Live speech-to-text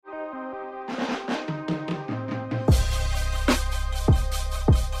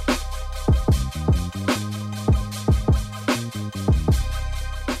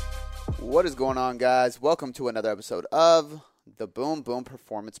What is going on, guys? Welcome to another episode of the Boom Boom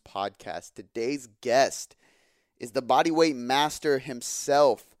Performance Podcast. Today's guest is the bodyweight master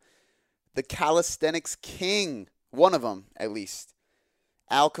himself, the calisthenics king, one of them at least.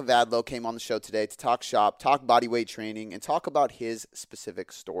 Al Kavadlo came on the show today to talk shop, talk bodyweight training, and talk about his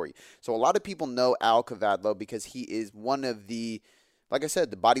specific story. So a lot of people know Al Kavadlo because he is one of the, like I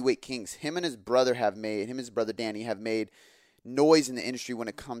said, the bodyweight kings. Him and his brother Danny have made noise in the industry when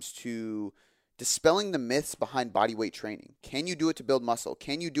it comes to dispelling the myths behind bodyweight training. Can you do it to build muscle?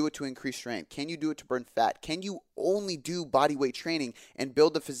 Can you do it to increase strength? Can you do it to burn fat? Can you only do bodyweight training and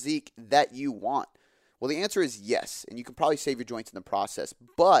build the physique that you want? Well, the answer is yes, and you can probably save your joints in the process,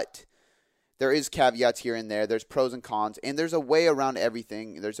 but there is caveats here and there. There's pros and cons, and there's a way around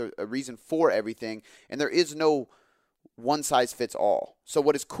everything. There's a reason for everything, and there is no one size fits all. So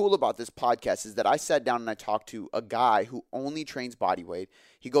what is cool about this podcast is that I sat down and I talked to a guy who only trains bodyweight.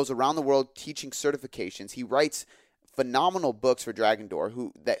 He goes around the world teaching certifications. He writes phenomenal books for Dragon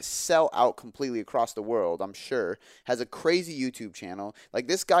Door that sell out completely across the world, I'm sure. Has a crazy YouTube channel. Like,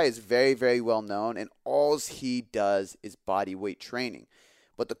 this guy is very, very well known, and all he does is bodyweight training.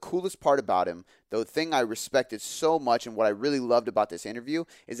 But the coolest part about him, the thing I respected so much and what I really loved about this interview,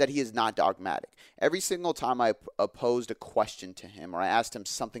 is that he is not dogmatic. Every single time I posed a question to him or I asked him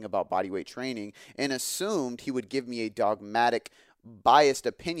something about bodyweight training and assumed he would give me a dogmatic, biased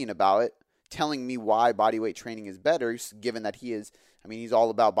opinion about it, telling me why bodyweight training is better, given that he's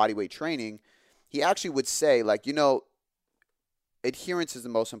all about bodyweight training, he actually would say, adherence is the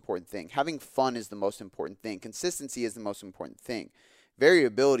most important thing. Having fun is the most important thing. Consistency is the most important thing.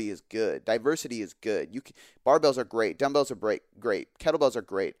 Variability is good. Diversity is good. Barbells are great. Dumbbells are great. Kettlebells are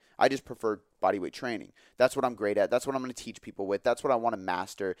great. I just prefer bodyweight training. That's what I'm great at. That's what I'm going to teach people with. That's what I want to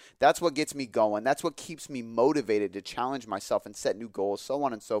master. That's what gets me going. That's what keeps me motivated to challenge myself and set new goals, so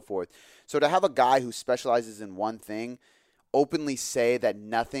on and so forth. So to have a guy who specializes in one thing openly say that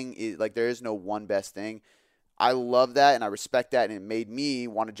nothing is, there is no one best thing, I love that and I respect that, and it made me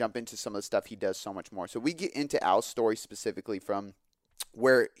want to jump into some of the stuff he does so much more. So we get into Al's story specifically from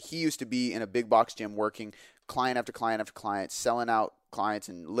where he used to be in a big box gym working client after client after client, selling out clients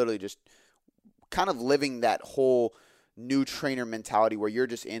and literally just kind of living that whole new trainer mentality where you're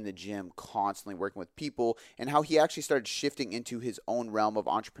just in the gym constantly working with people, and how he actually started shifting into his own realm of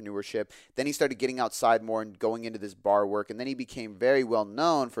entrepreneurship. Then he started getting outside more and going into this bar work, and then he became very well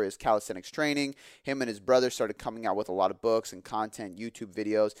known for his calisthenics training. Him and his brother started coming out with a lot of books and content, YouTube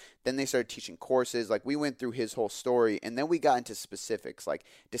videos. Then they started teaching courses. We went through his whole story, and then we got into specifics, like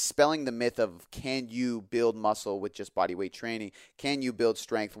dispelling the myth of, can you build muscle with just bodyweight training? Can you build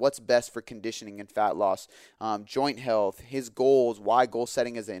strength? What's best for conditioning and fat loss? Joint health, his goals, why goal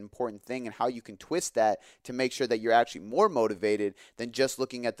setting is an important thing, and how you can twist that to make sure that you're actually more motivated than just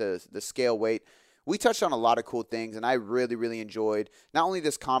looking at the scale weight. We touched on a lot of cool things, and I really, really enjoyed not only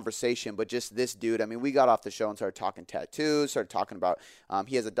this conversation, but just this dude. We got off the show and started talking tattoos, started talking about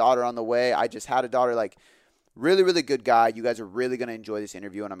he has a daughter on the way. I just had a daughter. Really, really good guy. You guys are really going to enjoy this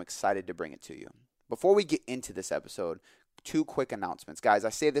interview, and I'm excited to bring it to you. Before we get into this episode, 2 quick announcements. Guys, I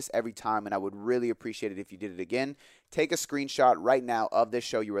say this every time, and I would really appreciate it if you did it again. Take a screenshot right now of this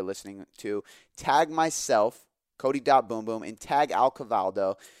show you are listening to. Tag myself, Cody.boomboom, and tag Al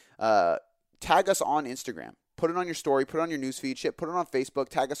Cavaldo. Tag us on Instagram. Put it on your story. Put it on your newsfeed. Put it on Facebook.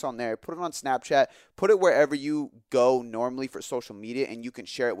 Tag us on there. Put it on Snapchat. Put it wherever you go normally for social media, and you can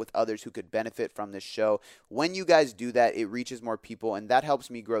share it with others who could benefit from this show. When you guys do that, it reaches more people, and that helps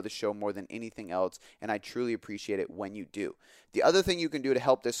me grow the show more than anything else, and I truly appreciate it when you do. The other thing you can do to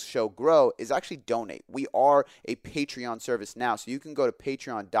help this show grow is actually donate. We are a Patreon service now, so you can go to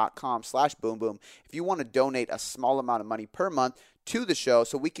patreon.com/boomboom if you want to donate a small amount of money per month to the show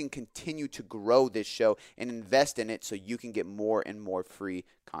so we can continue to grow this show and invest in it so you can get more and more free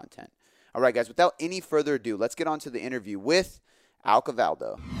content. All right, guys, without any further ado, let's get on to the interview with Al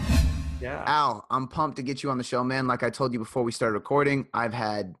Cavaldo. Yeah. Al, I'm pumped to get you on the show, man. Like I told you before we started recording, I've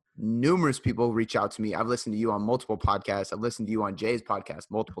had numerous people reach out to me. I've listened to you on multiple podcasts. I've listened to you on Jay's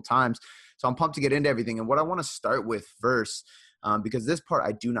podcast multiple times. So I'm pumped to get into everything. And what I want to start with first, because this part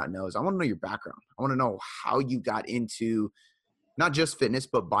I do not know, is I want to know your background. I want to know how you got into not just fitness,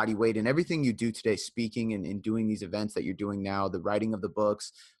 but body weight and everything you do today, speaking and doing these events that you're doing now, the writing of the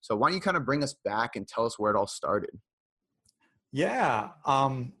books. So why don't you kind of bring us back and tell us where it all started? Yeah.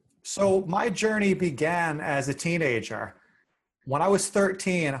 So my journey began as a teenager. When I was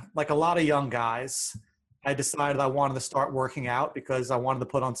 13, like a lot of young guys, I decided I wanted to start working out because I wanted to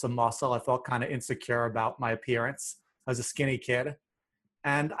put on some muscle. I felt kind of insecure about my appearance. I was a skinny kid.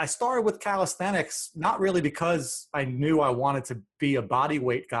 And I started with calisthenics, not really because I knew I wanted to be a body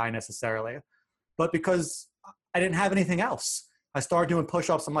weight guy necessarily, but because I didn't have anything else. I started doing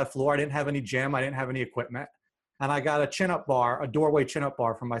push-ups on my floor. I didn't have any gym. I didn't have any equipment. And I got a chin-up bar, a doorway chin-up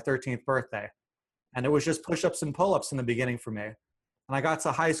bar for my 13th birthday. And it was just push-ups and pull-ups in the beginning for me. And I got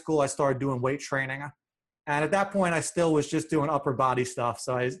to high school, I started doing weight training. And at that point, I still was just doing upper body stuff.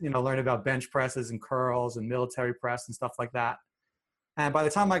 So I, learned about bench presses and curls and military press and stuff like that. And by the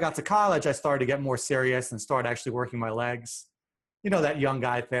time I got to college, I started to get more serious and started actually working my legs. That young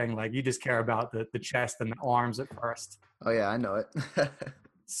guy thing, like you just care about the chest and the arms at first. Oh yeah, I know it.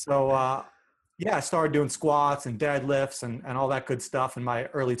 So, I started doing squats and deadlifts and all that good stuff in my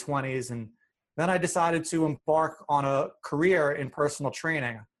early 20s. And then I decided to embark on a career in personal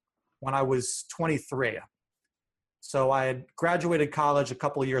training when I was 23. So I had graduated college a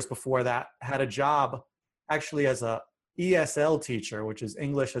couple of years before that, had a job actually as a ESL teacher, which is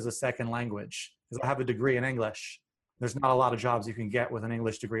English as a second language, because I have a degree in English. There's not a lot of jobs you can get with an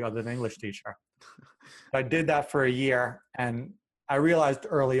English degree other than English teacher. I did that for a year, and I realized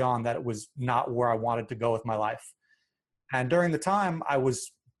early on that it was not where I wanted to go with my life. And during the time, I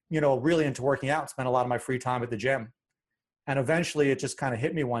was, really into working out and spent a lot of my free time at the gym. And eventually it just kind of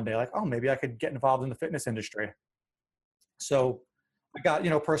hit me one day, like, oh, maybe I could get involved in the fitness industry. So I got,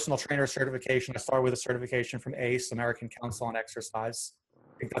 personal trainer certification. I started with a certification from ACE, American Council on Exercise.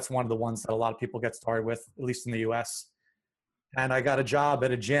 I think that's one of the ones that a lot of people get started with, at least in the US. And I got a job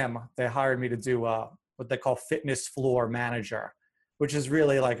at a gym. They hired me to do what they call fitness floor manager, which is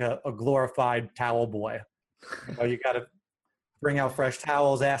really like a glorified towel boy. You got to bring out fresh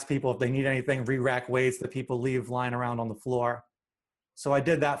towels, ask people if they need anything, re-rack weights that people leave lying around on the floor. So I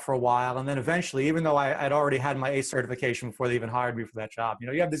did that for a while. And then eventually, even though I'd already had my ACE certification before they even hired me for that job,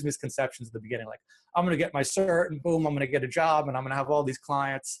 you have these misconceptions at the beginning, like, I'm going to get my cert and boom, I'm going to get a job and I'm going to have all these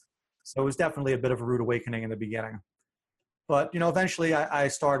clients. So it was definitely a bit of a rude awakening in the beginning. But, eventually I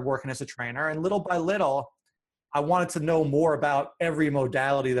started working as a trainer, and little by little, I wanted to know more about every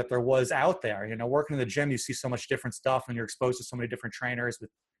modality that there was out there. Working in the gym, you see so much different stuff and you're exposed to so many different trainers with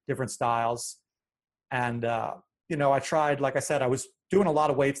different styles. And, I tried, like I said, I was doing a lot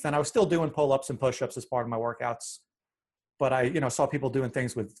of weights then. I was still doing pull-ups and push-ups as part of my workouts. But I, saw people doing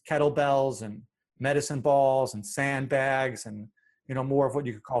things with kettlebells and medicine balls and sandbags and, more of what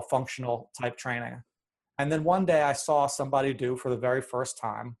you could call functional type training. And then one day I saw somebody do for the very first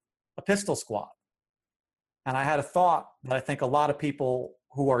time a pistol squat. And I had a thought that I think a lot of people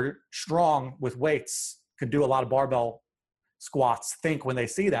who are strong with weights can do a lot of barbell squats think when they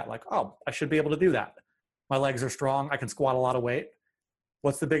see that, like, oh, I should be able to do that. My legs are strong. I can squat a lot of weight.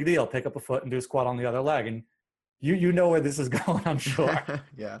 What's the big deal? Pick up a foot and do a squat on the other leg. And you know where this is going, I'm sure.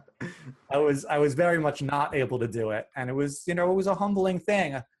 Yeah. I was very much not able to do it. And it was, it was a humbling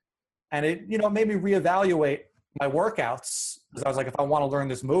thing. And it, made me reevaluate my workouts, because I was like, if I want to learn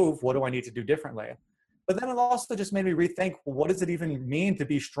this move, what do I need to do differently? But then it also just made me rethink, well, what does it even mean to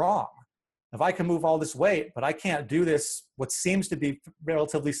be strong? If I can move all this weight, but I can't do this, what seems to be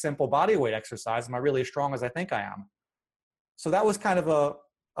relatively simple body weight exercise, am I really as strong as I think I am? So that was kind of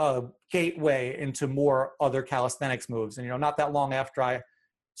a gateway into more other calisthenics moves. And, not that long after I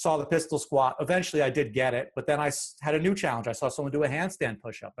saw the pistol squat, eventually I did get it, but then I had a new challenge. I saw someone do a handstand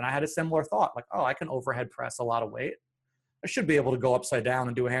push-up, and I had a similar thought, like, oh, I can overhead press a lot of weight. I should be able to go upside down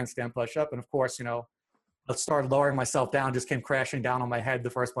and do a handstand push-up. And of course, I started lowering myself down, just came crashing down on my head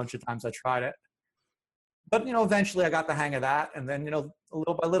the first bunch of times I tried it. But, eventually I got the hang of that. And then,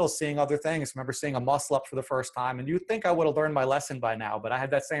 little by little seeing other things. I remember seeing a muscle up for the first time, and you'd think I would have learned my lesson by now, but I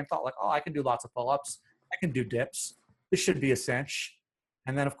had that same thought, like, oh, I can do lots of pull-ups. I can do dips. This should be a cinch.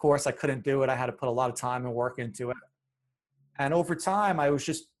 And then, of course, I couldn't do it. I had to put a lot of time and work into it. And over time, I was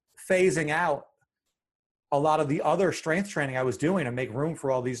just phasing out a lot of the other strength training I was doing to make room for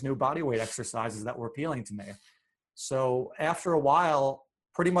all these new bodyweight exercises that were appealing to me. So after a while,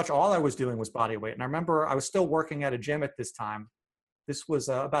 pretty much all I was doing was bodyweight. And I remember I was still working at a gym at this time. This was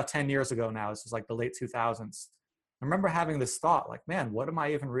about 10 years ago now. This was like the late 2000s. I remember having this thought, like, man, what am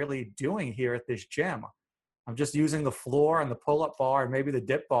I even really doing here at this gym? I'm just using the floor and the pull-up bar and maybe the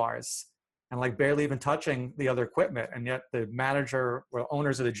dip bars and like barely even touching the other equipment. And yet the manager or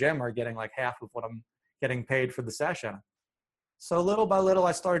owners of the gym are getting like half of what I'm getting paid for the session. So little by little,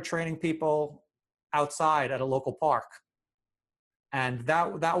 I started training people outside at a local park. And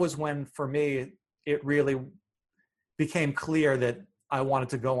that was when, for me, it really became clear that I wanted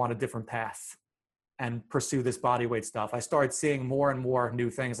to go on a different path and pursue this bodyweight stuff. I started seeing more and more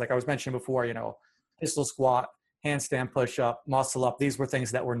new things. Like I was mentioning before, pistol squat, handstand push-up, muscle up. These were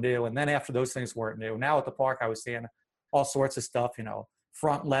things that were new. And then after those things weren't new, now at the park, I was seeing all sorts of stuff,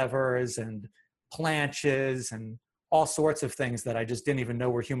 front levers and planches and all sorts of things that I just didn't even know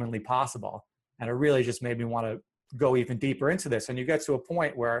were humanly possible. And it really just made me want to go even deeper into this. And you get to a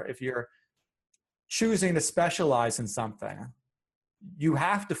point where if you're choosing to specialize in something, you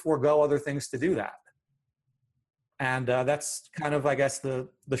have to forego other things to do that. And that's kind of, I guess, the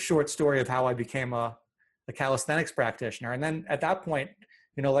short story of how I became a calisthenics practitioner. And then at that point,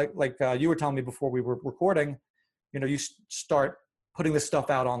 you know, like you were telling me before we were recording, you know, you start putting this stuff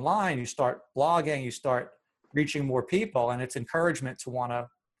out online, you start blogging, you start reaching more people, and it's encouragement to want to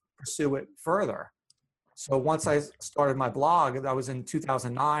pursue it further. So once I started my blog, that was in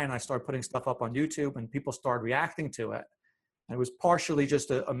 2009, I started putting stuff up on YouTube and people started reacting to it. And it was partially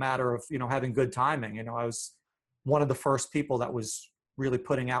just a matter of, you know, having good timing. You know, I was one of the first people that was really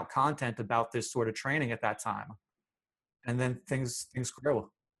putting out content about this sort of training at that time. And then things grew.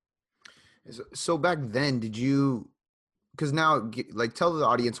 So back then, did you, because now, like, tell the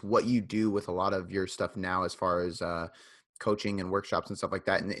audience what you do with a lot of your stuff now as far as coaching and workshops and stuff like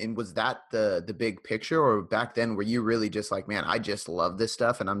that. And was that the big picture, or back then were you really just like, man, I just love this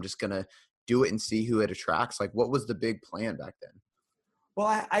stuff and I'm just going to do it and see who it attracts? Like, what was the big plan back then?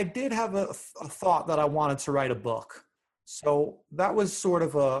 Well, I did have a thought that I wanted to write a book. So that was sort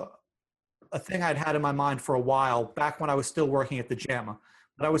of a thing I'd had in my mind for a while back when I was still working at the gym.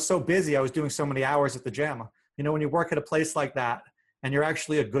 But I was so busy, I was doing so many hours at the gym. You know, when you work at a place like that and you're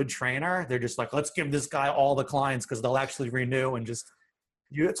actually a good trainer, they're just like, let's give this guy all the clients because they'll actually renew, and just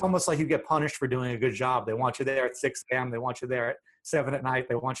it's almost like you get punished for doing a good job. They want you there at 6 a.m. They want you there at 7 at night.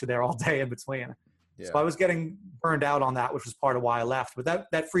 They want you there all day in between. Yeah. So I was getting burned out on that, which was part of why I left. But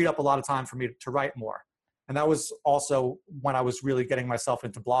that freed up a lot of time for me to write more. And that was also when I was really getting myself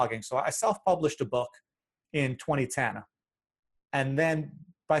into blogging. So I self-published a book in 2010. And then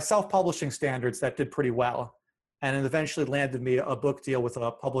by self-publishing standards, that did pretty well. And it eventually landed me a book deal with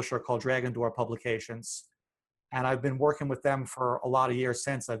a publisher called Dragon Door Publications. And I've been working with them for a lot of years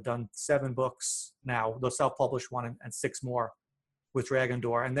since. I've done 7 books now, the self-published one, and 6 more with Dragon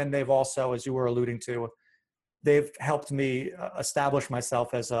Door. And then they've also, as you were alluding to, they've helped me establish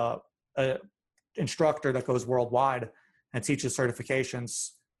myself as a instructor that goes worldwide and teaches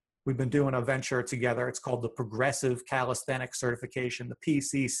certifications. We've been doing a venture together. It's called the Progressive Calisthenics Certification, the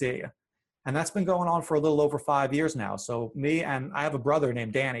PCC. And that's been going on for a little over 5 years now. So me, and I have a brother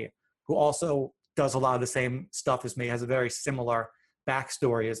named Danny, who also does a lot of the same stuff as me, has a very similar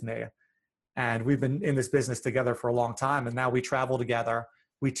backstory as me. And we've been in this business together for a long time. And now we travel together.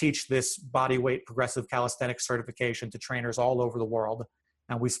 We teach this bodyweight progressive calisthenics certification to trainers all over the world.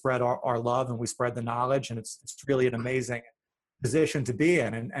 And we spread our love and we spread the knowledge. And it's really an amazing position to be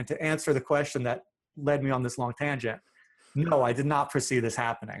in. And to answer the question that led me on this long tangent, no, I did not foresee this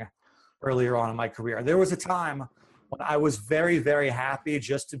happening earlier on in my career. There was a time when I was very, very happy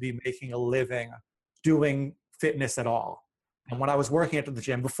just to be making a living doing fitness at all. And when I was working at the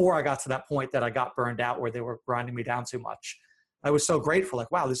gym, before I got to that point that I got burned out where they were grinding me down too much, I was so grateful.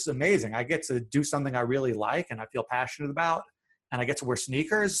 Like, wow, this is amazing. I get to do something I really like and I feel passionate about, and I get to wear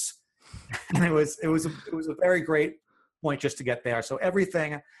sneakers. And it was a very great point just to get there. So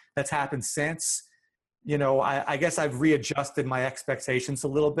everything that's happened since, you know, I guess I've readjusted my expectations a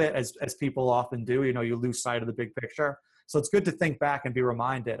little bit, as people often do. You know, you lose sight of the big picture. So it's good to think back and be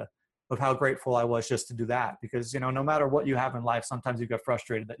reminded of how grateful I was just to do that. Because, you know, no matter what you have in life, sometimes you get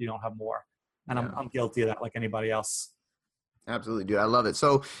frustrated that you don't have more. And yeah. I'm guilty of that like anybody else. Absolutely, dude. I love it.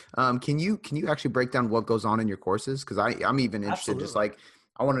 So can you actually break down what goes on in your courses? Because I'm even interested. Absolutely. Just like,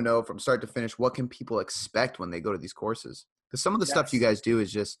 I want to know from start to finish, what can people expect when they go to these courses? Because some of the stuff you guys do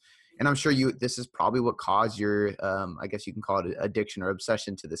is just, and I'm sure this is probably what caused your, I guess you can call it addiction or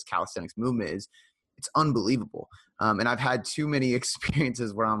obsession to this calisthenics movement, is it's unbelievable. And I've had too many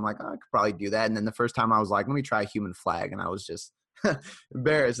experiences where I'm like, oh, I could probably do that. And then the first time I was like, let me try a human flag. And I was just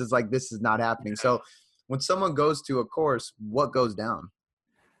embarrassed. It's like, this is not happening. So when someone goes to a course, what goes down?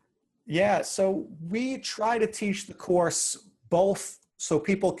 Yeah. So we try to teach the course both so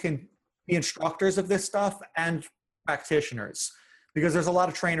people can be instructors of this stuff and practitioners. Because there's a lot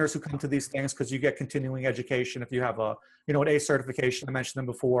of trainers who come to these things because you get continuing education. If you have an A certification, I mentioned them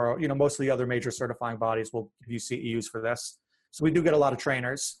before, you know, most of the other major certifying bodies will give you CEUs for this. So we do get a lot of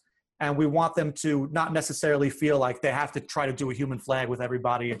trainers, and we want them to not necessarily feel like they have to try to do a human flag with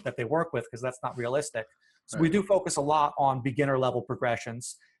everybody that they work with, because that's not realistic. So we do focus a lot on beginner level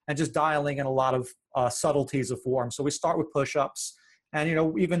progressions and just dialing in a lot of subtleties of form. So we start with push-ups, and, you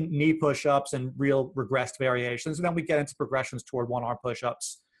know, even knee push-ups and real regressed variations. And then we get into progressions toward one-arm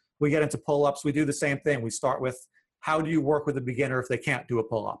push-ups. We get into pull-ups. We do the same thing. We start with, how do you work with a beginner if they can't do a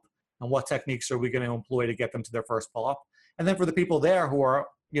pull-up? And what techniques are we going to employ to get them to their first pull-up? And then for the people there who are,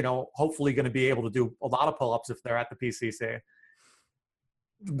 hopefully going to be able to do a lot of pull-ups if they're at the PCC,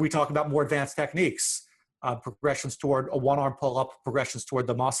 we talk about more advanced techniques, progressions toward a one-arm pull-up, progressions toward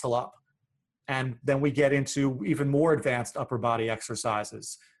the muscle-up. And then we get into even more advanced upper body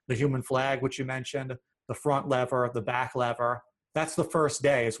exercises. The human flag, which you mentioned, the front lever, the back lever. That's the first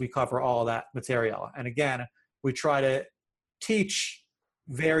day as we cover all that material. And again, we try to teach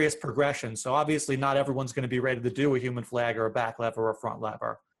various progressions. So obviously not everyone's going to be ready to do a human flag or a back lever or a front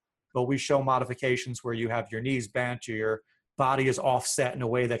lever. But we show modifications where you have your knees bent, or your body is offset in a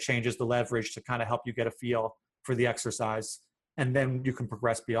way that changes the leverage to kind of help you get a feel for the exercise. And then you can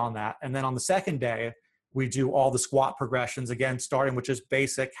progress beyond that. And then on the second day, we do all the squat progressions, again, starting with just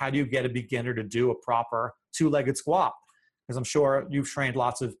basic. How do you get a beginner to do a proper two-legged squat? Because I'm sure you've trained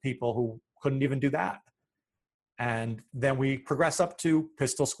lots of people who couldn't even do that. And then we progress up to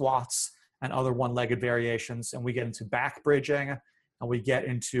pistol squats and other one-legged variations. And we get into back bridging, and we get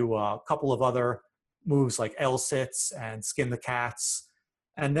into a couple of other moves like L-sits and skin the cats.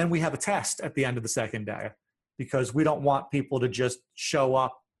 And then we have a test at the end of the second day, because we don't want people to just show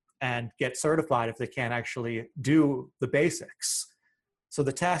up and get certified if they can't actually do the basics. So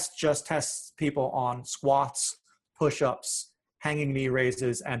the test just tests people on squats, push-ups, hanging knee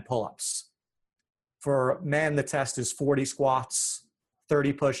raises, and pull-ups. For men, the test is 40 squats,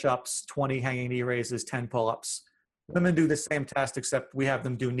 30 push-ups, 20 hanging knee raises, 10 pull-ups. Women do the same test, except we have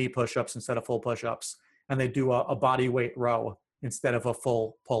them do knee push-ups instead of full push-ups, and they do a body weight row instead of a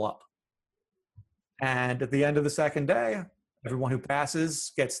full pull-up. And at the end of the second day, everyone who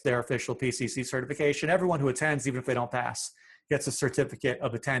passes gets their official PCC certification. Everyone who attends, even if they don't pass, gets a certificate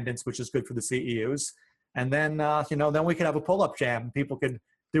of attendance, which is good for the CEUs. And then, then we can have a pull-up jam. People can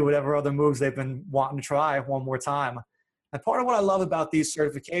do whatever other moves they've been wanting to try one more time. And part of what I love about these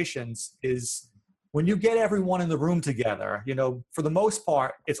certifications is when you get everyone in the room together, for the most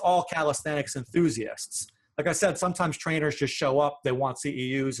part, it's all calisthenics enthusiasts. Like I said, sometimes trainers just show up, they want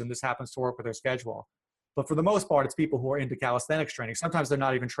CEUs, and this happens to work with their schedule. But for the most part, it's people who are into calisthenics training. Sometimes they're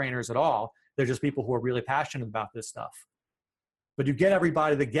not even trainers at all. They're just people who are really passionate about this stuff. But you get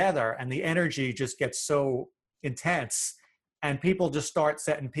everybody together, and the energy just gets so intense, and people just start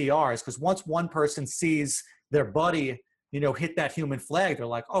setting PRs. Because once one person sees their buddy, hit that human flag, they're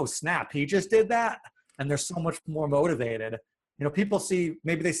like, oh, snap, he just did that? And they're so much more motivated. People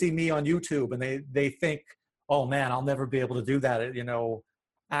maybe they see me on YouTube, and they think, oh, man, I'll never be able to do that.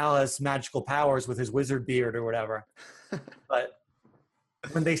 Al has magical powers with his wizard beard or whatever. But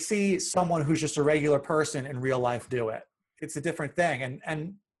when they see someone who's just a regular person in real life do it, it's a different thing.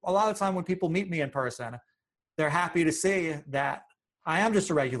 And a lot of the time when people meet me in person, they're happy to see that I am just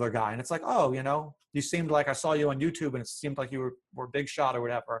a regular guy. And it's like, oh, you seemed like I saw you on YouTube, and it seemed like you were a big shot or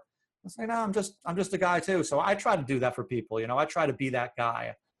whatever. I say, no, I'm just a guy too. So I try to do that for people. I try to be that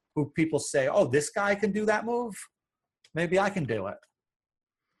guy who people say, oh, this guy can do that move. Maybe I can do it.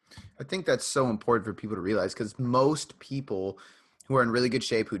 I think that's so important for people to realize, because most people who are in really good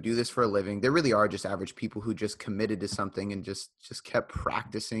shape, who do this for a living, they really are just average people who just committed to something and just kept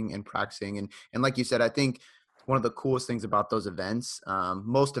practicing and practicing. And like you said, I think one of the coolest things about those events,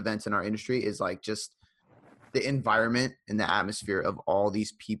 most events in our industry, is like just the environment and the atmosphere of all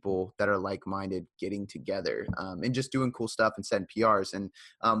these people that are like-minded getting together and just doing cool stuff and setting PRs. And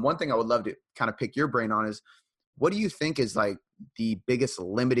one thing I would love to kind of pick your brain on is, what do you think is like the biggest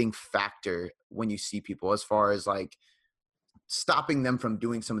limiting factor when you see people, as far as like stopping them from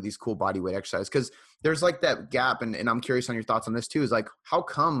doing some of these cool bodyweight exercises? Because there's like that gap, and I'm curious on your thoughts on this too, is like, how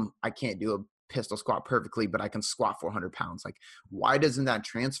come I can't do a pistol squat perfectly, but I can squat 400 pounds? Like, why doesn't that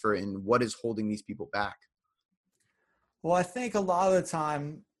transfer, and what is holding these people back? Well, I think a lot of the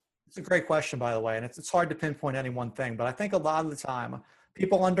time, it's a great question, by the way, and it's hard to pinpoint any one thing, but I think a lot of the time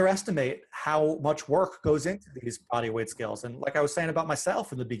people underestimate how much work goes into these bodyweight skills. And like I was saying about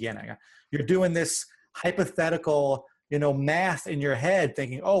myself in the beginning, you're doing this hypothetical, math in your head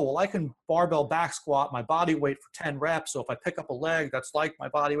thinking, oh, well, I can barbell back squat my body weight for 10 reps. So if I pick up a leg, that's like my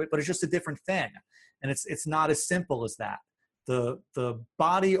body weight, but it's just a different thing. And it's not as simple as that. The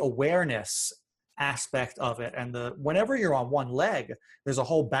body awareness aspect of it, and whenever you're on one leg, there's a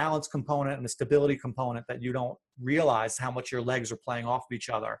whole balance component and a stability component that you don't realize how much your legs are playing off of each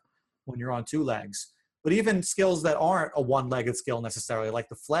other when you're on two legs. But even skills that aren't a one-legged skill necessarily, like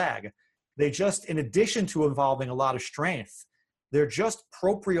the flag, they just, in addition to involving a lot of strength, they're just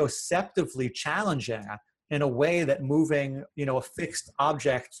proprioceptively challenging in a way that moving, a fixed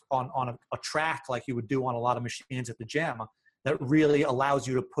object on a track like you would do on a lot of machines at the gym, that really allows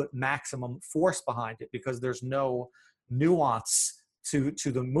you to put maximum force behind it, because there's no nuance to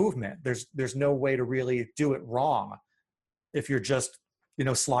the movement. There's no way to really do it wrong. if you're just,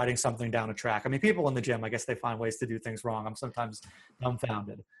 sliding something down a track. I mean, people in the gym, I guess they find ways to do things wrong. I'm sometimes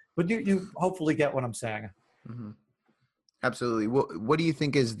dumbfounded, but you hopefully get what I'm saying. Mm-hmm. Absolutely. What do you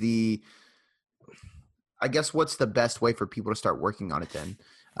think is what's the best way for people to start working on it then?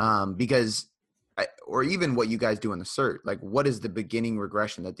 Or even what you guys do in the CERT, like what is the beginning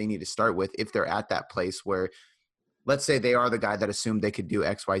regression that they need to start with if they're at that place where, let's say they are the guy that assumed they could do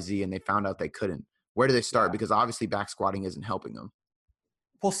X, Y, Z and they found out they couldn't. Where do they start? Yeah. Because obviously back squatting isn't helping them.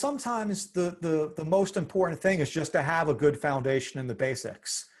 Well, sometimes the most important thing is just to have a good foundation in the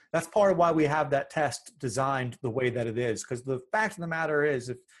basics. That's part of why we have that test designed the way that it is. Because the fact of the matter is,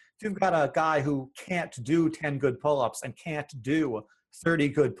 if you've got a guy who can't do 10 good pull-ups and can't do 30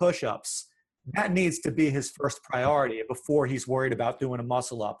 good push-ups, that needs to be his first priority before he's worried about doing a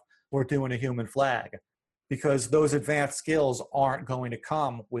muscle up or doing a human flag. Because those advanced skills aren't going to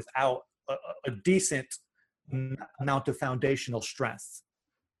come without a decent amount of foundational strength.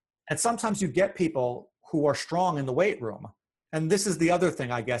 And sometimes you get people who are strong in the weight room. And this is the other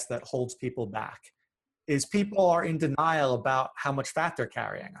thing, I guess, that holds people back, is people are in denial about how much fat they're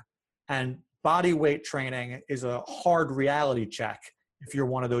carrying. And body weight training is a hard reality check if you're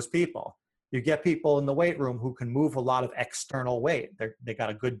one of those people. You get people in the weight room who can move a lot of external weight. They got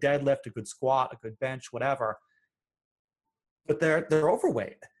a good deadlift, a good squat, a good bench, whatever. But they're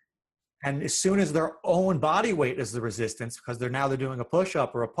overweight. And as soon as their own body weight is the resistance, because they're doing a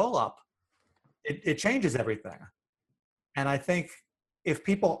push-up or a pull-up, it changes everything. And I think if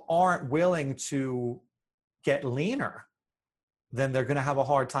people aren't willing to get leaner, then they're going to have a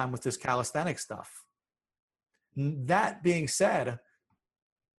hard time with this calisthenic stuff. That being said,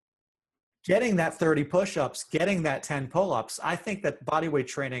 getting that 30 push-ups, getting that 10 pull-ups, I think that bodyweight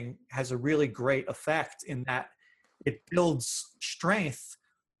training has a really great effect in that it builds strength,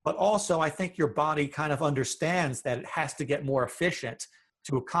 but also I think your body kind of understands that it has to get more efficient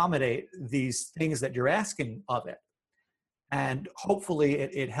to accommodate these things that you're asking of it. And hopefully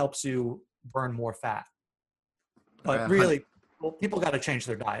it helps you burn more fat. But really, well, people got to change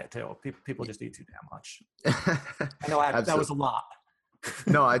their diet too. People just eat too damn much. I know that was a lot.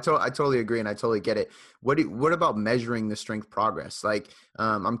 No, I totally agree, and I totally get it. What about measuring the strength progress? Like,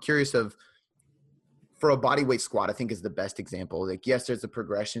 I'm curious for a body weight squat, I think is the best example. Like, yes, there's a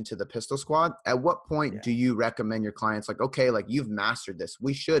progression to the pistol squat. At what point do you recommend your clients, like, okay, like you've mastered this,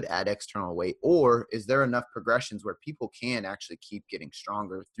 we should add external weight? Or is there enough progressions where people can actually keep getting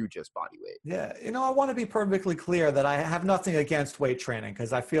stronger through just body weight? Yeah. I want to be perfectly clear that I have nothing against weight training,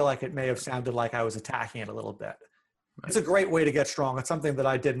 because I feel like it may have sounded like I was attacking it a little bit. It's a great way to get strong. It's something that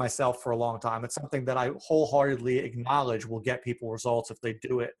I did myself for a long time. It's something that I wholeheartedly acknowledge will get people results if they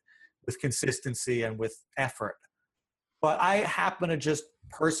do it with consistency and with effort. But I happen to just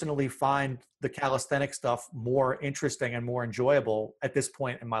personally find the calisthenic stuff more interesting and more enjoyable at this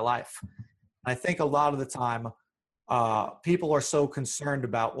point in my life. I think a lot of the time, people are so concerned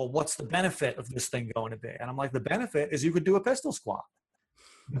about, well, what's the benefit of this thing going to be? And I'm like, the benefit is you could do a pistol squat.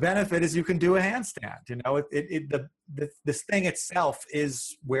 The benefit is you can do a handstand. This thing itself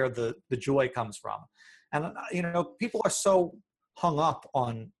is where the joy comes from. And, people are so hung up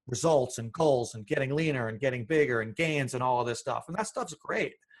on results and goals and getting leaner and getting bigger and gains and all of this stuff. And that stuff's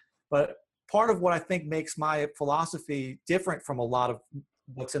great. But part of what I think makes my philosophy different from a lot of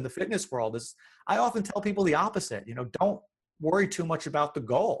what's in the fitness world is I often tell people the opposite. Don't worry too much about the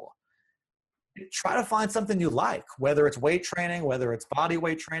goal. Try to find something you like, whether it's weight training, whether it's body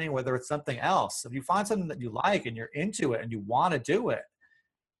weight training, whether it's something else. If you find something that you like and you're into it and you want to do it,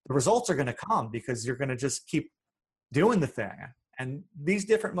 the results are going to come because you're going to just keep doing the thing. And these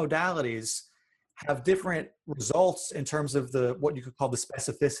different modalities have different results in terms of what you could call the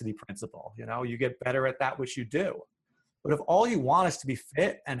specificity principle. You get better at that which you do. But if all you want is to be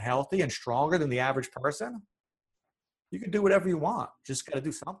fit and healthy and stronger than the average person, you can do whatever you want. Just got to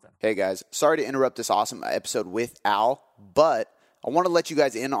do something. Hey guys, sorry to interrupt this awesome episode with Al, but I want to let you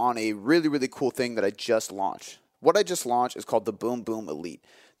guys in on a really, really cool thing that I just launched. What I just launched is called the Boom Boom Elite.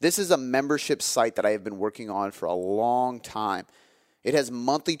 This is a membership site that I have been working on for a long time. It has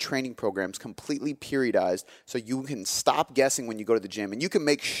monthly training programs completely periodized so you can stop guessing when you go to the gym, and you can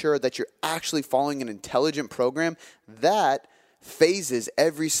make sure that you're actually following an intelligent program that phases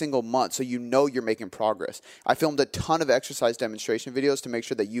every single month so you're making progress. I filmed a ton of exercise demonstration videos to make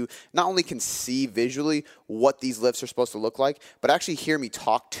sure that you not only can see visually what these lifts are supposed to look like, but actually hear me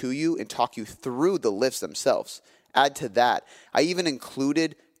talk to you and talk you through the lifts themselves. Add to that, I even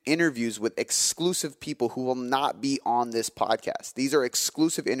included interviews with exclusive people who will not be on this podcast. These are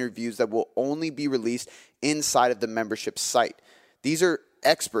exclusive interviews that will only be released inside of the membership site. These are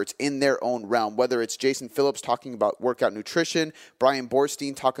experts in their own realm, whether it's Jason Phillips talking about workout nutrition, Brian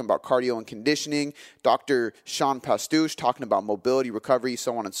Borstein talking about cardio and conditioning, Dr. Sean Pastuch talking about mobility, recovery,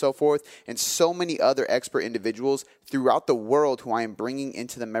 so on and so forth, and so many other expert individuals throughout the world who I am bringing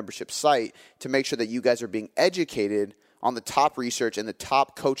into the membership site to make sure that you guys are being educated on the top research and the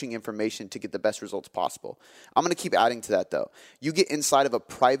top coaching information to get the best results possible. I'm going to keep adding to that, though. You get inside of a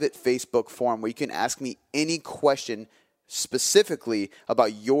private Facebook forum where you can ask me any question specifically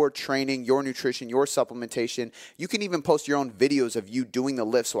about your training, your nutrition, your supplementation. You can even post your own videos of you doing the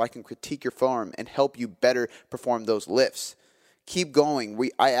lifts so I can critique your form and help you better perform those lifts. Keep going.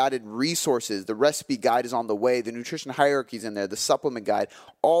 I added resources. The recipe guide is on the way. The nutrition hierarchy is in there. The supplement guide.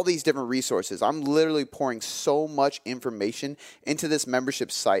 All these different resources. I'm literally pouring so much information into this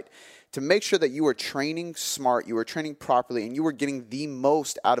membership site to make sure that you are training smart, you are training properly, and you are getting the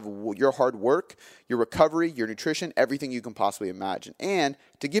most out of your hard work, your recovery, your nutrition, everything you can possibly imagine. And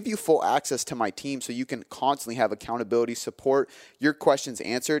to give you full access to my team so you can constantly have accountability, support, your questions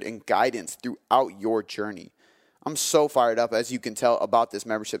answered, and guidance throughout your journey. I'm so fired up, as you can tell, about this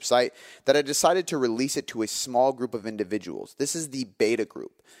membership site that I decided to release it to a small group of individuals. This is the beta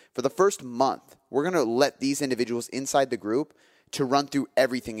group. For the first month, we're going to let these individuals inside the group to run through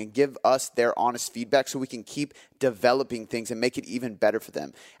everything and give us their honest feedback so we can keep developing things and make it even better for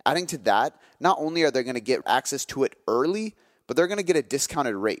them. Adding to that, not only are they going to get access to it early, but they're going to get a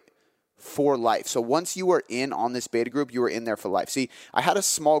discounted rate for life. So once you are in on this beta group, you are in there for life. See, I had a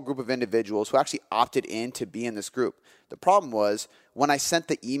small group of individuals who actually opted in to be in this group. The problem was when I sent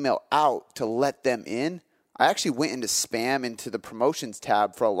the email out to let them in, I actually went into spam into the promotions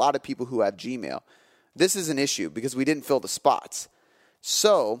tab for a lot of people who have Gmail. This is an issue because we didn't fill the spots.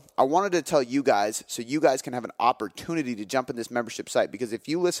 So I wanted to tell you guys so you guys can have an opportunity to jump in this membership site, because if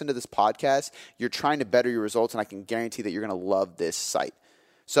you listen to this podcast, you're trying to better your results, and I can guarantee that you're going to love this site.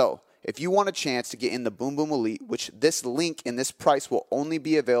 So if you want a chance to get in the Boom Boom Elite, which this link and this price will only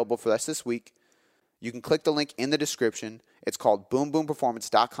be available for us this week, you can click the link in the description. It's called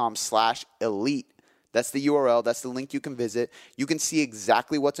boomboomperformance.com/elite. That's the URL. That's the link you can visit. You can see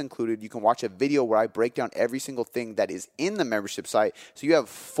exactly what's included. You can watch a video where I break down every single thing that is in the membership site, so you have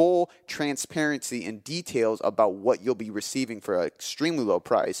full transparency and details about what you'll be receiving for an extremely low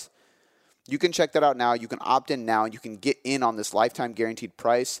price. You can check that out now. You can opt in now, and you can get in on this lifetime guaranteed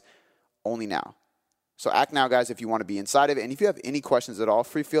price only now. So act now, guys, if you want to be inside of it. And if you have any questions at all,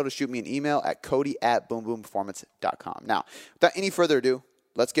 feel free to shoot me an email at cody@boomboomperformance.com. Now, without any further ado,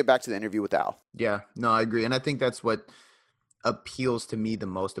 let's get back to the interview with Al. Yeah, no, I agree. And I think that's what appeals to me the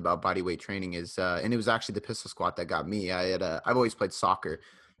most about bodyweight training is, and it was actually the pistol squat that got me. I've always played soccer,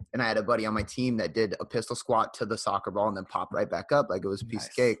 and I had a buddy on my team that did a pistol squat to the soccer ball and then popped right back up like it was a piece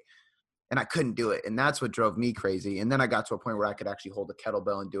of cake. And I couldn't do it. And that's what drove me crazy. And then I got to a point where I could actually hold a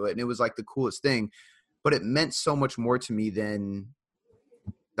kettlebell and do it. And it was like the coolest thing. But it meant so much more to me than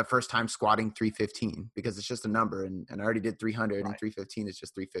the first time squatting 315, because it's just a number. And I already did 300 and 315 is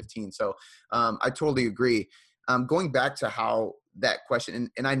just 315. So I totally agree. Going back to how that question,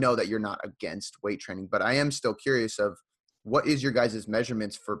 and I know that you're not against weight training, but I am still curious of what is your guys'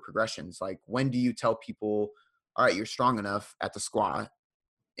 measurements for progressions? Like, when do you tell people, all right, you're strong enough at the squat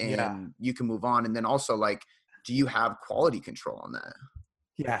and you can move on? And then also, like, do you have quality control on that?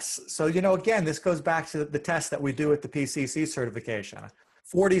 Yes. So, again, this goes back to the test that we do at the PCC certification.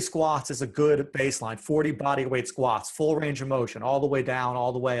 40 squats is a good baseline. 40 body weight squats, full range of motion, all the way down,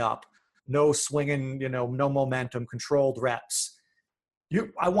 all the way up. No swinging, no momentum, controlled reps.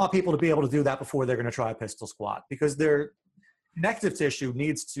 I want people to be able to do that before they're going to try a pistol squat, because their connective tissue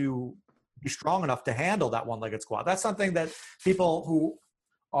needs to be strong enough to handle that one-legged squat. That's something that people who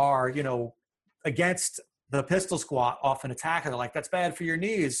are, against the pistol squat often attack it. They're like, that's bad for your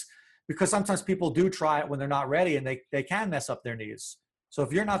knees, because sometimes people do try it when they're not ready, and they can mess up their knees. So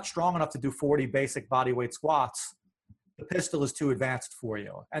if you're not strong enough to do 40 basic body weight squats, the pistol is too advanced for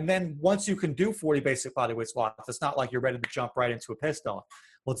you. And then once you can do 40 basic body weight squats, it's not like you're ready to jump right into a pistol.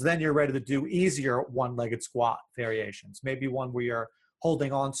 Well, it's then you're ready to do easier one-legged squat variations. Maybe one where you're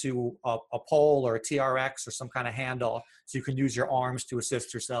holding onto a pole or a TRX or some kind of handle, so you can use your arms to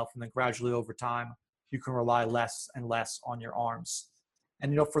assist yourself. And then gradually over time, you can rely less and less on your arms.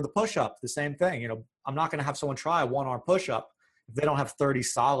 And, for the push-up, the same thing. I'm not going to have someone try a one-arm push-up if they don't have 30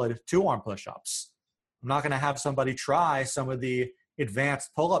 solid two-arm push-ups. I'm not going to have somebody try some of the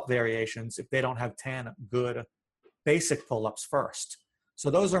advanced pull-up variations if they don't have 10 good basic pull-ups first. So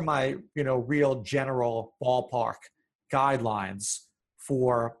those are my, real general ballpark guidelines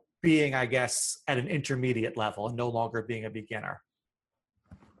for being, I guess, at an intermediate level and no longer being a beginner.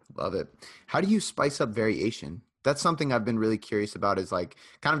 Love it. How do you spice up variation? That's something I've been really curious about, is like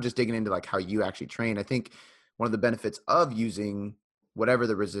kind of just digging into like how you actually train. I think one of the benefits of using whatever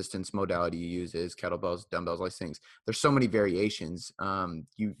the resistance modality you use is, kettlebells, dumbbells, all these things. There's so many variations.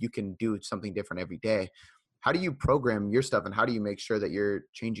 You can do something different every day. How do you program your stuff, and how do you make sure that you're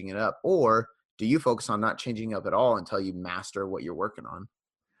changing it up? Or do you focus on not changing up at all until you master what you're working on?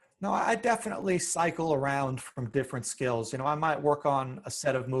 No, I definitely cycle around from different skills. I might work on a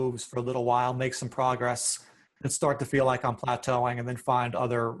set of moves for a little while, make some progress, and start to feel like I'm plateauing, and then find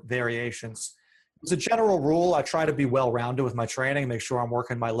other variations. As a general rule, I try to be well-rounded with my training, make sure I'm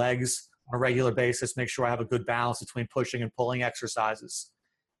working my legs on a regular basis, make sure I have a good balance between pushing and pulling exercises.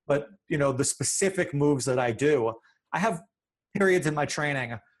 But, the specific moves that I do, I have periods in my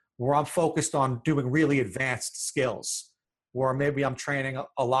training where I'm focused on doing really advanced skills, where maybe I'm training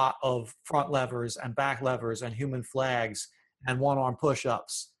a lot of front levers and back levers and human flags and one-arm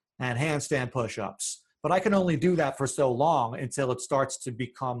push-ups and handstand push-ups. But I can only do that for so long until it starts to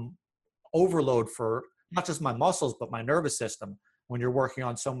become overload for not just my muscles, but my nervous system, when you're working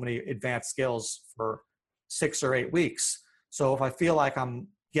on so many advanced skills for 6 or 8 weeks. So if I feel like I'm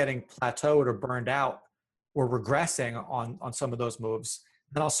getting plateaued or burned out or regressing on some of those moves,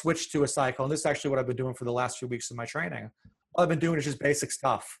 then I'll switch to a cycle. And this is actually what I've been doing for the last few weeks of my training. All I've been doing is just basic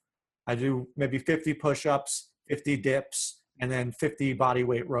stuff. I do maybe 50 push-ups, 50 dips, and then 50 body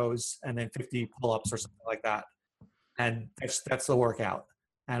weight rows, and then 50 pull-ups or something like that. And that's the workout.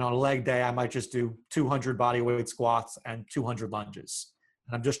 And on a leg day, I might just do 200 body weight squats and 200 lunges.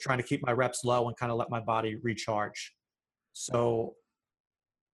 And I'm just trying to keep my reps low and kind of let my body recharge. So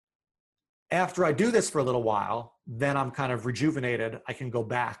after I do this for a little while, then I'm kind of rejuvenated. I can go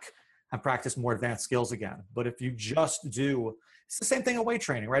back and practice more advanced skills again. But if you just do, it's the same thing in weight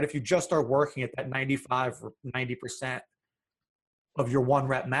training, right? If you just are working at that 95 or 90% of your 1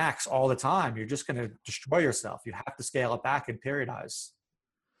 rep max all the time, you're just going to destroy yourself. You have to scale it back and periodize.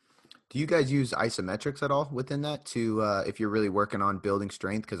 Do you guys use isometrics at all within that to, if you're really working on building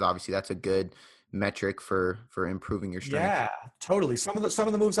strength? Because obviously that's a good metric for improving your strength. Yeah, totally. Some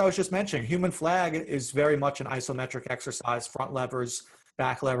of the moves I was just mentioning, human flag is very much an isometric exercise, front levers,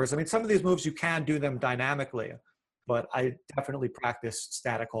 back levers. I mean, some of these moves, you can do them dynamically, but I definitely practice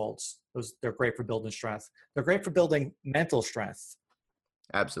static holds. They're great for building strength. They're great for building mental strength.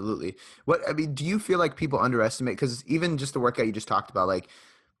 Absolutely. Do you feel like people underestimate, because even just the workout you just talked about, like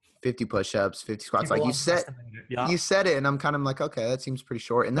 50 push-ups, 50 squats, People like you said it, and I'm kind of like, okay, that seems pretty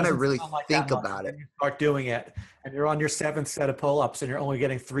short. And then I really think about it. You start doing it, and you're on your 7th set of pull-ups, and you're only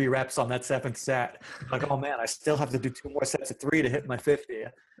getting 3 reps on that 7th set. Like, oh man, I still have to do 2 more sets of 3 to hit my 50.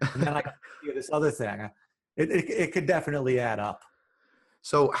 And then I got to do this other thing. It could definitely add up.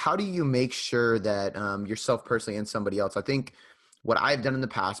 So how do you make sure that yourself personally and somebody else, I think what I've done in the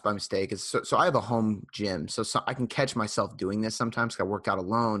past by mistake is, so I have a home gym. So I can catch myself doing this sometimes, because I work out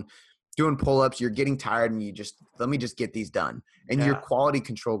alone, doing pull-ups, you're getting tired, and let me just get these done. And your quality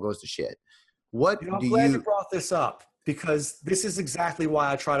control goes to shit. I'm glad you brought this up, because this is exactly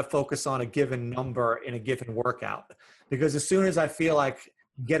why I try to focus on a given number in a given workout. Because as soon as I feel like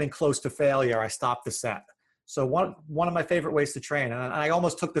getting close to failure, I stop the set. So one of my favorite ways to train, and I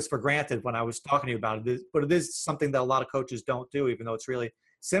almost took this for granted when I was talking to you about it, but it is something that a lot of coaches don't do, even though it's really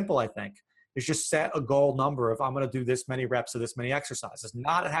simple, I think, is just set a goal number of, I'm going to do this many reps of this many exercises.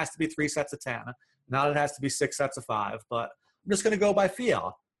 Not it has to be 3 sets of 10, not it has to be 6 sets of 5, but I'm just going to go by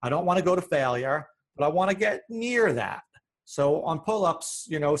feel. I don't want to go to failure, but I want to get near that. So on pull-ups,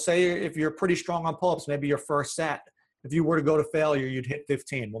 say if you're pretty strong on pull-ups, maybe your first set, if you were to go to failure, you'd hit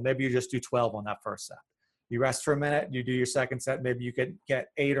 15. Well, maybe you just do 12 on that first set. You rest for a minute, you do your second set, maybe you could get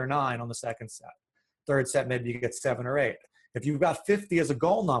 8 or 9 on the second set. Third set, maybe you get 7 or 8. If you've got 50 as a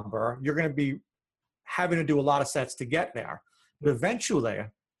goal number, you're going to be having to do a lot of sets to get there. But eventually,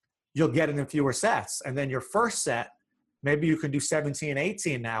 you'll get it in fewer sets. And then your first set, maybe you can do 17,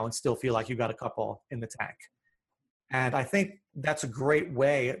 18 now and still feel like you got a couple in the tank. And I think that's a great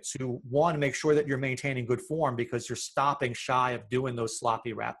way to, one, make sure that you're maintaining good form, because you're stopping shy of doing those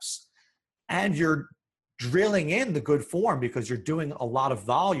sloppy reps. And you're drilling in the good form because you're doing a lot of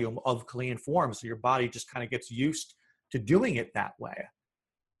volume of clean form. So your body just kind of gets used to doing it that way.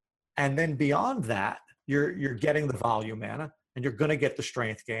 And then beyond that, you're getting the volume in, and you're going to get the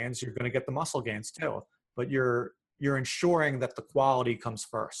strength gains. You're going to get the muscle gains too, but you're ensuring that the quality comes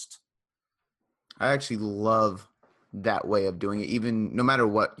first. I actually love that way of doing it, even no matter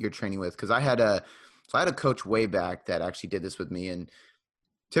what you're training with. Cause I had a coach way back that actually did this with me, and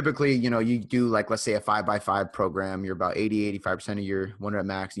typically, you do, like, let's say a 5x5 program, you're about 85% of your 1 rep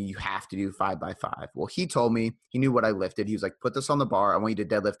max, and you have to do 5x5. Well, he told me, he knew what I lifted. He was like, put this on the bar. I want you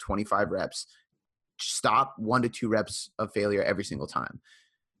to deadlift 25 reps. stop 1 to 2 reps of failure every single time.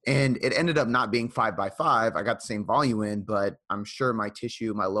 And it ended up not being 5 by 5. I got the same volume in, but I'm sure my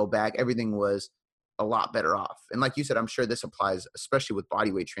tissue, my low back, everything was a lot better off. And like you said, I'm sure this applies, especially with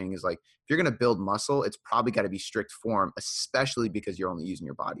body weight training, is like, if you're going to build muscle, it's probably got to be strict form, especially because you're only using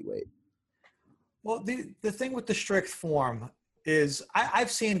your body weight. Well, the thing with the strict form is I've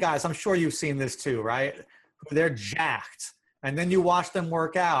seen guys, I'm sure you've seen this too, right? They're jacked. And then you watch them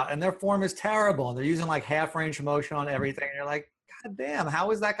work out and their form is terrible. And they're using like half range of motion on everything. And you're like, God damn, how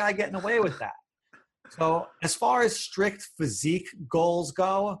is that guy getting away with that? So as far as strict physique goals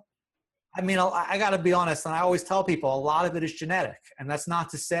go, I mean, I got to be honest. And I always tell people a lot of it is genetic. And that's not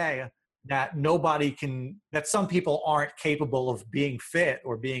to say that that some people aren't capable of being fit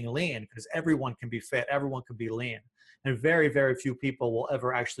or being lean, because everyone can be fit. Everyone can be lean. And very, very few people will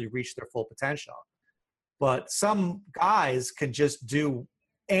ever actually reach their full potential. But some guys can just do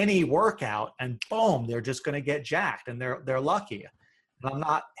any workout and boom, they're just going to get jacked, and they're lucky. And I'm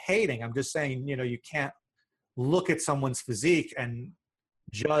not hating. I'm just saying, you can't look at someone's physique and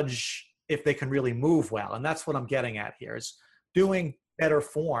judge if they can really move well. And that's what I'm getting at here is doing better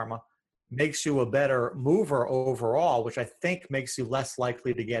form makes you a better mover overall, which I think makes you less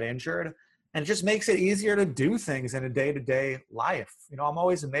likely to get injured, and it just makes it easier to do things in a day-to-day life. I'm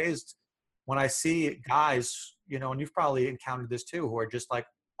always amazed when I see guys, and you've probably encountered this too, who are just like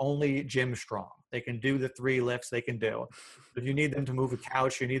only gym strong. They can do the 3 lifts they can do. If you need them to move a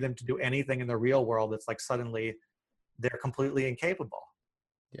couch, you need them to do anything in the real world, it's like suddenly they're completely incapable.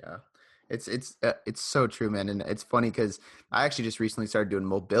 Yeah. It's so true, man. And it's funny because I actually just recently started doing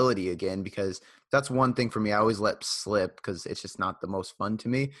mobility again, because that's one thing for me. I always let slip because it's just not the most fun to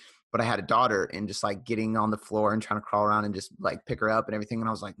me. But I had a daughter, and just like getting on the floor and trying to crawl around and just like pick her up and everything. And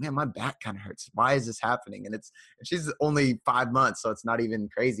I was like, man, my back kind of hurts. Why is this happening? And she's only 5 months, so it's not even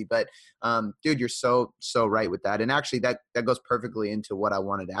crazy. But dude, you're so right with that. And actually that goes perfectly into what I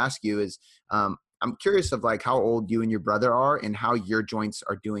wanted to ask you is, I'm curious of like how old you and your brother are and how your joints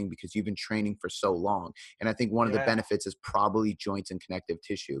are doing, because you've been training for so long. And I think one of the benefits is probably joints and connective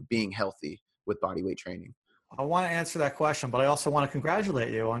tissue being healthy with body weight training. I want to answer that question, but I also want to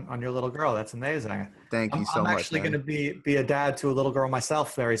congratulate you on your little girl. That's amazing. Thank you so much. I'm actually going to be a dad to a little girl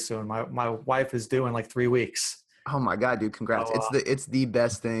myself very soon. My wife is due in like 3 weeks. Oh my God, dude. Congrats. So, it's the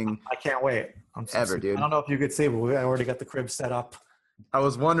best thing. I can't wait. Dude. I don't know if you could see, but I already got the crib set up. I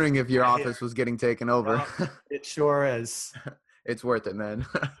was wondering if your office was getting taken over. It sure is. It's worth it, man.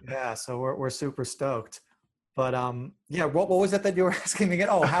 Yeah. So we're super stoked, but yeah. What was it that you were asking me again?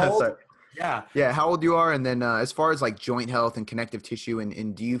 Oh, how old? Yeah. How old you are. And then as far as like joint health and connective tissue,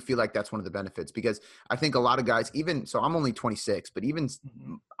 and do you feel like that's one of the benefits? Because I think a lot of guys, so I'm only 26, but even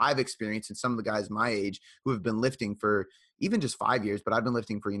I've experienced, and some of the guys my age who have been lifting for even just 5 years, but I've been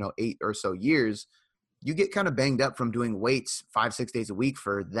lifting for, 8 or so years, you get kind of banged up from doing weights 5-6 days a week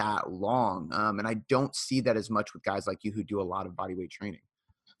for that long. And I don't see that as much with guys like you who do a lot of body weight training.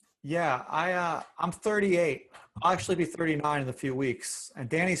 Yeah, I'm 38. I'll actually be 39 in a few weeks, and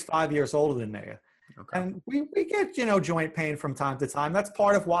Danny's 5 years older than me. Okay. And we get, joint pain from time to time. That's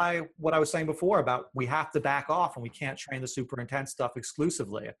part of why, what I was saying before about we have to back off and we can't train the super intense stuff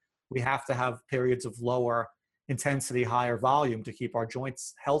exclusively. We have to have periods of lower intensity, higher volume to keep our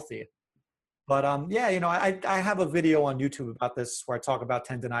joints healthy. But I have a video on YouTube about this where I talk about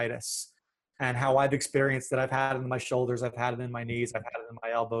tendinitis and how I've experienced it. I've had it in my shoulders. I've had it in my knees. I've had it in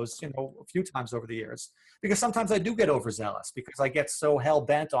my elbows, a few times over the years. Because sometimes I do get overzealous because I get so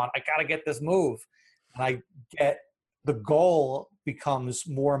hell-bent on, I got to get this move. And the goal becomes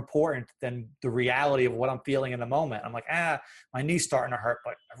more important than the reality of what I'm feeling in the moment. I'm like, my knee's starting to hurt,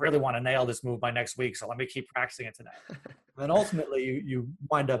 but I really want to nail this move by next week, so let me keep practicing it today. And then ultimately, you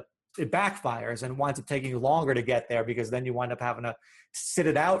wind up, it backfires and winds up taking you longer to get there, because then you wind up having to sit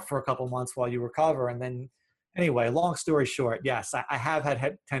it out for a couple months while you recover. And then anyway, long story short, yes, I have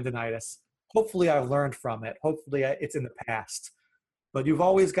had tendinitis. Hopefully I've learned from it. Hopefully it's in the past, but you've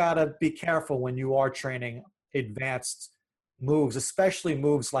always got to be careful when you are training advanced moves, especially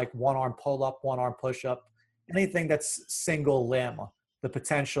moves like one arm pull up, one arm push up, anything that's single limb. The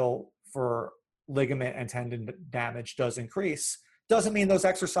potential for ligament and tendon damage does increase. Doesn't mean those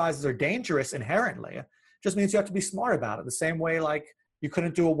exercises are dangerous inherently. It just means you have to be smart about it. The same way, like you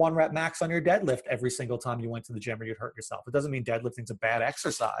couldn't do a 1-rep max on your deadlift every single time you went to the gym or you'd hurt yourself. It doesn't mean deadlifting's a bad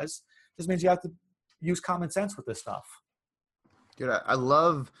exercise. It just means you have to use common sense with this stuff. Dude, I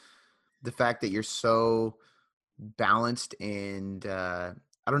love the fact that you're so balanced, and I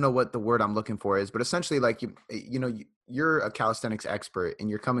don't know what the word I'm looking for is, but essentially like you're a calisthenics expert, and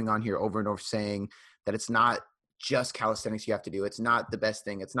you're coming on here over and over saying that it's not just calisthenics you have to do. It's not the best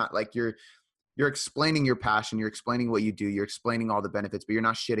thing. It's not like you're you're explaining your passion, you're explaining what you do, you're explaining all the benefits, but you're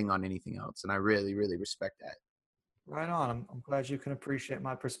not shitting on anything else. And I really, really respect that. Right on. I'm glad you can appreciate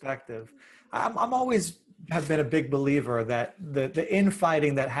my perspective. I'm always have been a big believer that the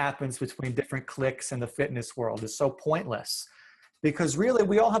infighting that happens between different cliques in the fitness world is so pointless, because really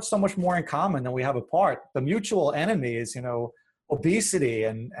we all have so much more in common than we have apart. The mutual enemy is, obesity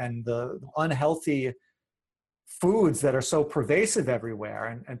and the unhealthy foods that are so pervasive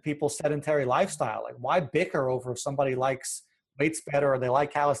everywhere, and people's sedentary lifestyle. Like, why bicker over if somebody likes weights better or they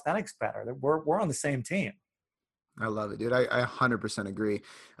like calisthenics better? We're on the same team. I love it, dude. I 100% agree.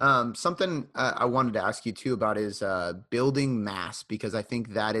 Something I wanted to ask you too about is building mass, because I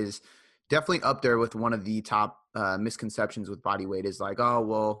think that is definitely up there with one of the top misconceptions with body weight is like, oh,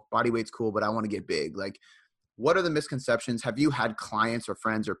 well, body weight's cool, but I want to get big. Like, what are the misconceptions? Have you had clients or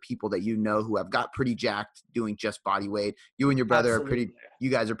friends or people that you know who have got pretty jacked doing just body weight? You and your brother you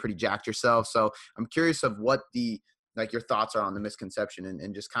guys are pretty jacked yourself. So I'm curious of what your thoughts are on the misconception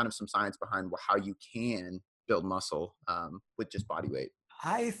and just kind of some science behind how you can build muscle with just body weight.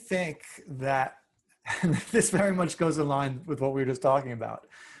 I think that this very much goes in line with what we were just talking about.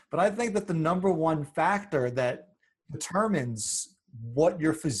 But I think that the number one factor that determines what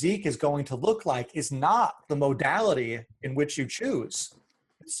your physique is going to look like is not the modality in which you choose.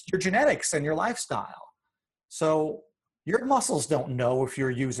 It's your genetics and your lifestyle. So your muscles don't know if you're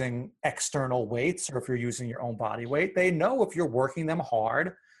using external weights or if you're using your own body weight. They know if you're working them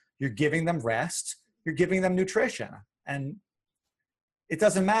hard, you're giving them rest, you're giving them nutrition. And it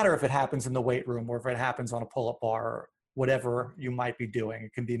doesn't matter if it happens in the weight room or if it happens on a pull-up bar or whatever you might be doing.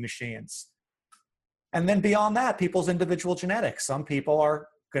 It can be machines. And then beyond that, people's individual genetics. Some people are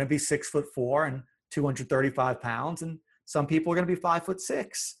going to be 6'4" and 235 pounds, and some people are going to be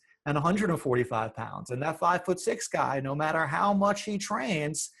 5'6" and 145 pounds. And that 5'6" guy, no matter how much he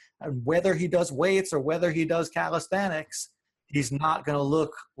trains, and whether he does weights or whether he does calisthenics, he's not going to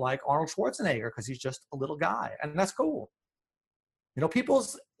look like Arnold Schwarzenegger because he's just a little guy. And that's cool.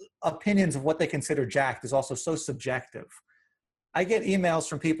 People's opinions of what they consider jacked is also so subjective. I get emails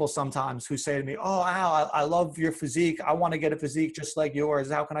from people sometimes who say to me, oh, Al, I love your physique. I want to get a physique just like yours.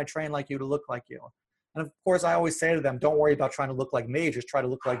 How can I train like you to look like you? And of course, I always say to them, don't worry about trying to look like me. Just try to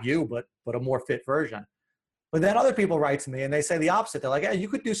look like you, but a more fit version. But then other people write to me and they say the opposite. They're like, hey, you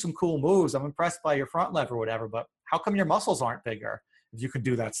could do some cool moves. I'm impressed by your front lever or whatever, but how come your muscles aren't bigger if you can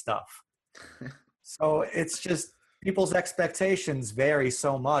do that stuff? So it's just people's expectations vary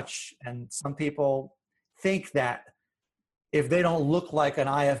so much. And some people think that if they don't look like an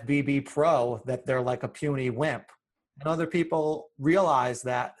IFBB pro, that they're like a puny wimp. And other people realize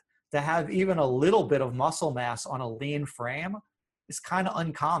that to have even a little bit of muscle mass on a lean frame is kind of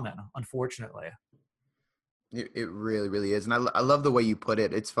uncommon, unfortunately. It really, really is. And I love the way you put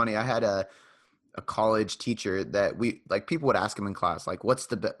it. It's funny. I had a college teacher that people would ask him in class, like, what's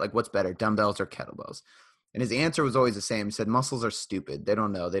better, dumbbells or kettlebells? And his answer was always the same. He said, muscles are stupid. They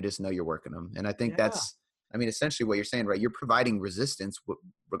don't know. They just know you're working them. And I think that's essentially what you're saying, right? You're providing resistance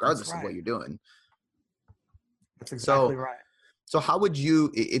regardless of what you're doing. That's exactly right. So how would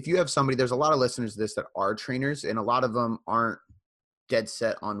you, if you have somebody, there's a lot of listeners to this that are trainers, and a lot of them aren't dead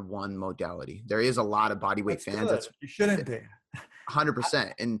set on one modality. There is a lot of bodyweight fans. You shouldn't be.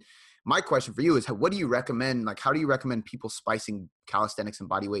 100%. And my question for you is, what do you recommend? Like, how do you recommend people spicing calisthenics and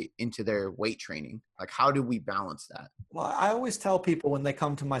bodyweight into their weight training? Like, how do we balance that? Well, I always tell people when they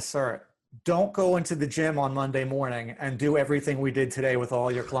come to my cert, don't go into the gym on Monday morning and do everything we did today with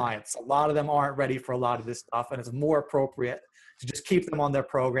all your clients. A lot of them aren't ready for a lot of this stuff, and it's more appropriate to just keep them on their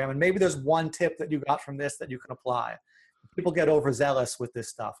program. And maybe there's one tip that you got from this that you can apply. People get overzealous with this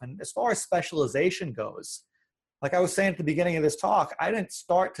stuff. And as far as specialization goes, like I was saying at the beginning of this talk, I didn't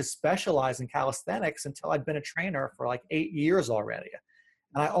start to specialize in calisthenics until I'd been a trainer for like 8 years already.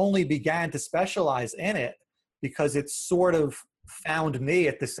 And I only began to specialize in it because it sort of found me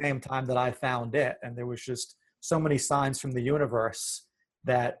at the same time that I found it. And there was just so many signs from the universe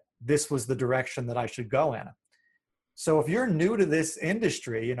that this was the direction that I should go in. So if you're new to this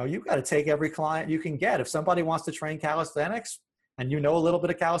industry, you've got to take every client you can get. If somebody wants to train calisthenics and you know a little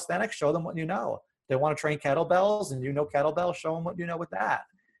bit of calisthenics, show them what you know. If they want to train kettlebells and you know kettlebells, show them what you know with that.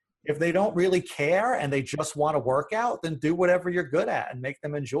 If they don't really care and they just want to work out, then do whatever you're good at and make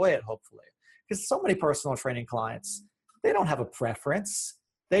them enjoy it, hopefully. Because so many personal training clients, they don't have a preference.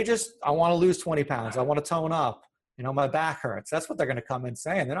 They just, I want to lose 20 pounds. I want to tone up. My back hurts. That's what they're going to come in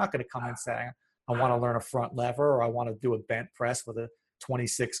saying. They're not going to come in saying, I want to learn a front lever, or I want to do a bent press with a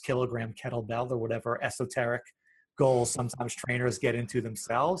 26 kilogram kettlebell, or whatever esoteric goals sometimes trainers get into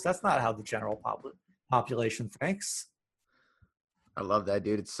themselves. That's not how the general population thinks. I love that,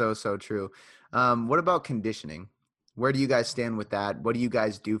 dude. It's so, so true. What about conditioning? Where do you guys stand with that? What do you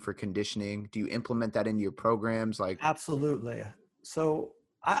guys do for conditioning? Do you implement that into your programs? Like, Absolutely. So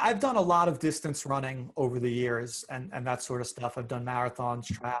I've done a lot of distance running over the years and that sort of stuff. I've done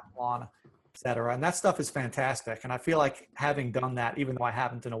marathons, triathlon, et cetera. And that stuff is fantastic. And I feel like having done that, even though I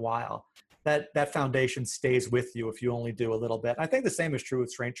haven't in a while, that foundation stays with you if you only do a little bit. And I think the same is true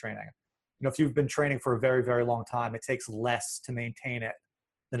with strength training. You know, if you've been training for a very, very long time, it takes less to maintain it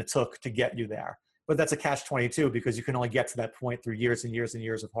than it took to get you there. But that's a catch-22 because you can only get to that point through years and years and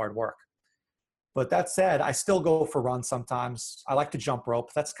years of hard work. But that said, I still go for runs sometimes. I like to jump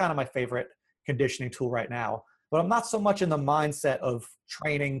rope. That's kind of my favorite conditioning tool right now. But I'm not so much in the mindset of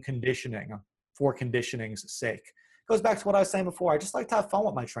training conditioning for conditioning's sake. It goes back to what I was saying before. I just like to have fun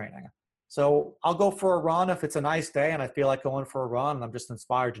with my training. So I'll go for a run if it's a nice day and I feel like going for a run and I'm just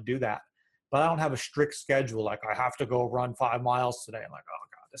inspired to do that. But I don't have a strict schedule. Like I have to go run 5 miles today. I'm like, oh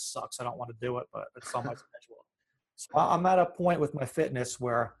God, this sucks. I don't want to do it, but it's on my schedule. So I'm at a point with my fitness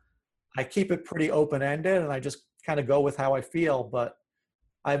where I keep it pretty open-ended and I just kind of go with how I feel. But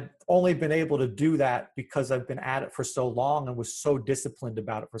I've only been able to do that because I've been at it for so long and was so disciplined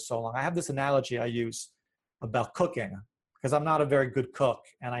about it for so long. I have this analogy I use about cooking because I'm not a very good cook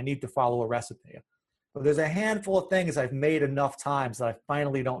and I need to follow a recipe. But there's a handful of things I've made enough times that I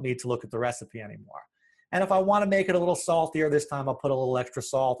finally don't need to look at the recipe anymore. And if I want to make it a little saltier this time, I'll put a little extra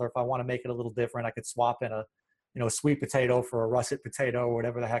salt. Or if I want to make it a little different, I could swap in a sweet potato for a russet potato or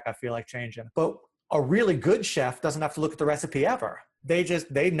whatever the heck I feel like changing. But a really good chef doesn't have to look at the recipe ever.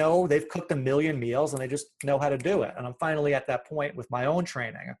 They know they've cooked a million meals and they just know how to do it. And I'm finally at that point with my own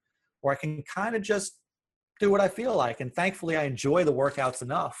training where I can kind of just do what I feel like. And thankfully I enjoy the workouts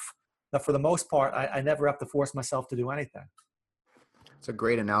enough that for the most part, I never have to force myself to do anything. it's a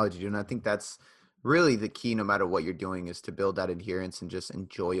great analogy, dude. And I think that's really the key, no matter what you're doing, is to build that adherence and just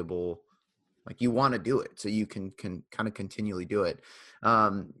enjoyable, like you want to do it so you can kind of continually do it.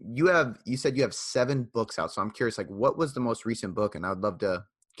 You said you have 7 books out. So I'm curious, like what was the most recent book? And I would love to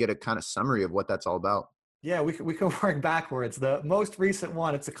get a kind of summary of what that's all about. Yeah, we can work backwards. The most recent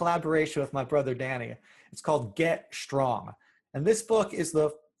one, it's a collaboration with my brother Danny. It's called Get Strong. And this book is the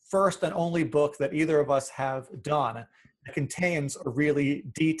first and only book that either of us have done that contains a really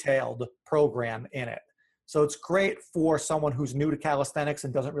detailed program in it. So it's great for someone who's new to calisthenics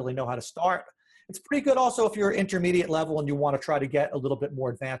and doesn't really know how to start. It's pretty good also if you're intermediate level and you want to try to get a little bit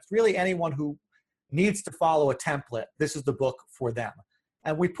more advanced. Really anyone who needs to follow a template, this is the book for them.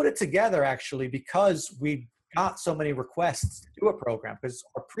 And we put it together actually because we got so many requests to do a program. Because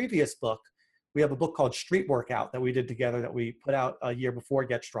our previous book, we have a book called Street Workout that we did together that we put out a year before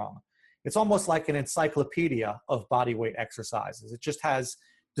Get Strong. It's almost like an encyclopedia of bodyweight exercises. It just has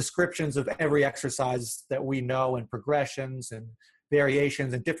descriptions of every exercise that we know and progressions and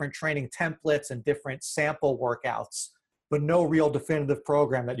variations and different training templates and different sample workouts, but no real definitive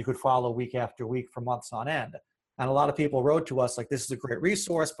program that you could follow week after week for months on end. And a lot of people wrote to us like, this is a great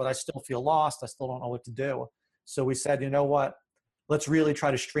resource, but I still feel lost. I still don't know what to do. So we said, you know what, let's really try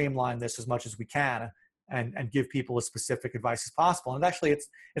to streamline this as much as we can and give people as specific advice as possible. And actually it's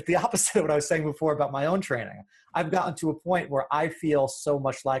the opposite of what I was saying before about my own training. I've gotten to a point where I feel so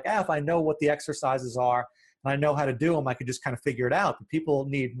much like, if I know what the exercises are and I know how to do them, I could just kind of figure it out. But people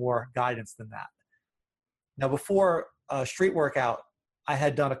need more guidance than that. Now, before Street Workout, I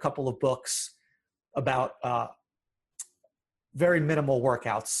had done a couple of books about very minimal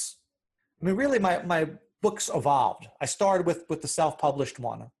workouts. I mean, really, my books evolved. I started with the self-published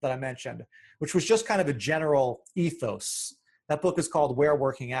one that I mentioned, which was just kind of a general ethos. That book is called Where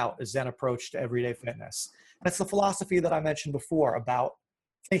Working Out, A Zen Approach to Everyday Fitness. And it's the philosophy that I mentioned before about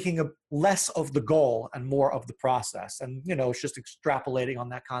thinking of less of the goal and more of the process. And, it's just extrapolating on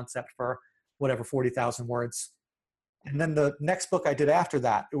that concept for whatever, 40,000 words. And then the next book I did after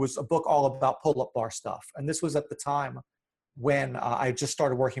that, it was a book all about pull-up bar stuff. And this was at the time when I just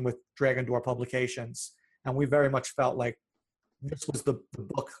started working with Dragon Door Publications. And we very much felt like this was the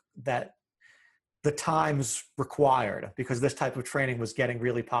book that the times required because this type of training was getting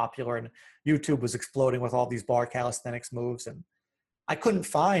really popular and YouTube was exploding with all these bar calisthenics moves. And I couldn't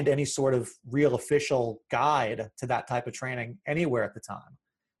find any sort of real official guide to that type of training anywhere at the time.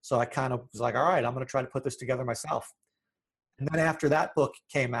 So I kind of was like, all right, I'm going to try to put this together myself. And then after that book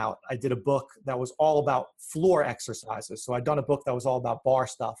came out, I did a book that was all about floor exercises. So I'd done a book that was all about bar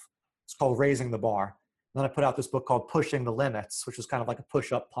stuff. It's called Raising the Bar. And then I put out this book called Pushing the Limits, which was kind of like a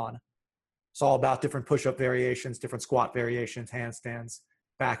push-up pun. It's all about different push-up variations, different squat variations, handstands,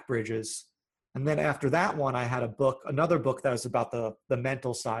 back bridges. And then after that one, I had another book that was about the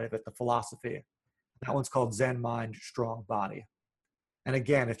mental side of it, the philosophy. That one's called Zen Mind, Strong Body. And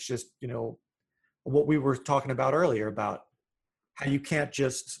again, it's just, what we were talking about earlier about how you can't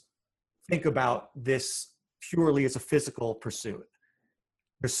just think about this purely as a physical pursuit.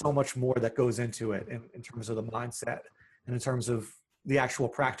 There's so much more that goes into it in terms of the mindset and in terms of the actual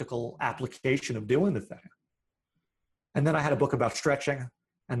practical application of doing the thing. And then I had a book about stretching,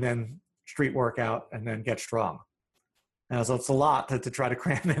 and then street workout, and then Get Strong. And so it's a lot to try to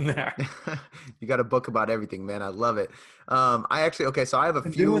cram in there. You got a book about everything, man. I love it. So I have a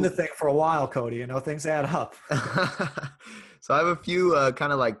Been few doing the thing for a while, Cody. Things add up. So I have a few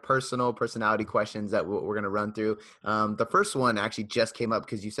kind of like personality questions that we're going to run through. The first one actually just came up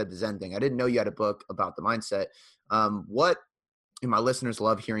because you said the Zen thing. I didn't know you had a book about the mindset. And my listeners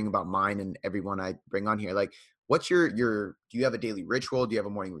love hearing about mine and everyone I bring on here. Like, what's do you have a daily ritual? Do you have a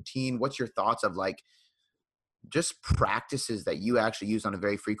morning routine? What's your thoughts of like just practices that you actually use on a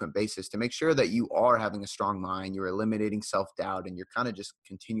very frequent basis to make sure that you are having a strong mind, you're eliminating self-doubt, and you're kind of just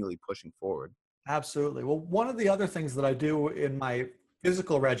continually pushing forward? Absolutely. Well, one of the other things that I do in my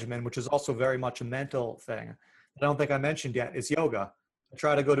physical regimen, which is also very much a mental thing, that I don't think I mentioned yet, is yoga. I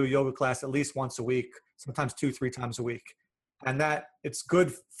try to go to a yoga class at least once a week, sometimes 2-3 times a week. And that it's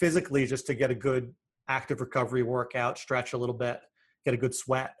good physically just to get a good active recovery workout, stretch a little bit, get a good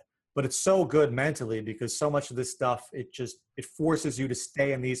sweat. But it's so good mentally because so much of this stuff, it forces you to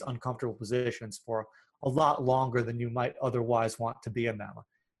stay in these uncomfortable positions for a lot longer than you might otherwise want to be in them.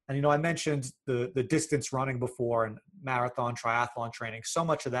 And, I mentioned the distance running before and marathon, triathlon training. So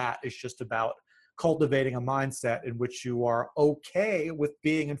much of that is just about cultivating a mindset in which you are okay with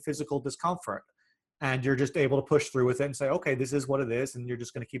being in physical discomfort. And you're just able to push through with it and say, okay, this is what it is. And you're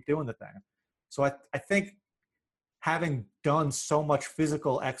just going to keep doing the thing. So I think having done so much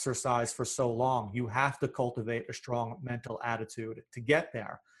physical exercise for so long, you have to cultivate a strong mental attitude to get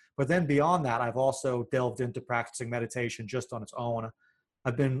there. But then beyond that, I've also delved into practicing meditation just on its own.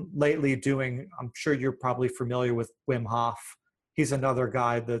 I've been lately I'm sure you're probably familiar with Wim Hof. He's another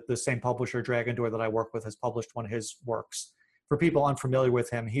guy, the same publisher, Dragon Door, that I work with, has published one of his works. For people unfamiliar with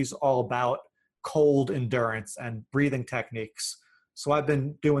him, he's all about cold endurance and breathing techniques. So I've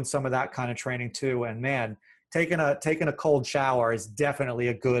been doing some of that kind of training too. And man, taking a cold shower is definitely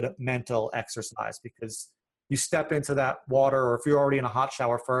a good mental exercise because you step into that water, or if you're already in a hot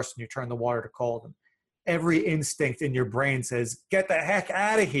shower first and you turn the water to cold, and every instinct in your brain says, get the heck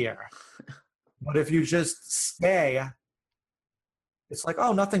out of here. But if you just stay, it's like,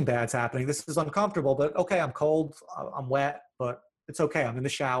 oh, nothing bad's happening. This is uncomfortable, but okay, I'm cold, I'm wet, but it's okay. I'm in the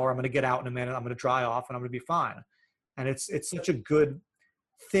shower. I'm going to get out in a minute. I'm going to dry off and I'm going to be fine. And it's such a good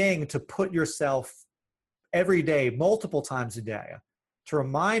thing to put yourself every day, multiple times a day, to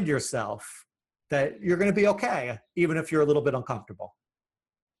remind yourself that you're going to be okay, even if you're a little bit uncomfortable.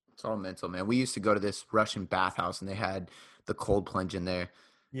 It's all mental, man. We used to go to this Russian bathhouse and they had the cold plunge in there.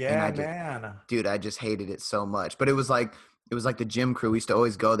 Yeah, man. Dude, I just hated it so much. But it was like the gym crew. We used to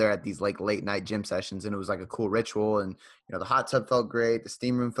always go there at these like late night gym sessions, and it was like a cool ritual. And the hot tub felt great, the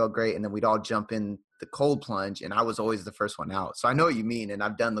steam room felt great, and then we'd all jump in the cold plunge, and I was always the first one out. So I know what you mean, and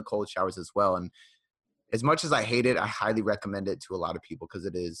I've done the cold showers as well. And as much as I hate it, I highly recommend it to a lot of people because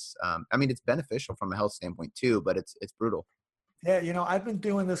it is. It's beneficial from a health standpoint too, but it's brutal. Yeah, I've been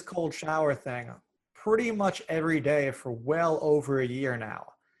doing this cold shower thing pretty much every day for well over a year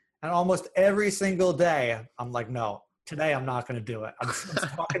now. And almost every single day, I'm like, no, today I'm not going to do it. I'm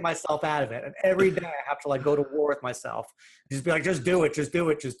talking myself out of it. And every day I have to like go to war with myself. Just be like, just do it, just do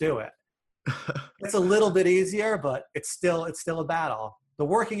it, just do it. It's a little bit easier, but it's still a battle. The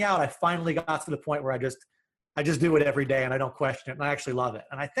working out, I finally got to the point where I just do it every day and I don't question it. And I actually love it.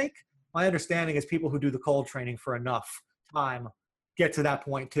 And I think my understanding is people who do the cold training for enough time get to that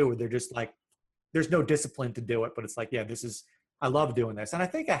point too, where they're just like, there's no discipline to do it, but it's like, yeah, I love doing this. And I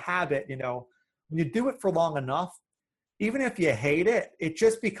think a habit, when you do it for long enough, even if you hate it, it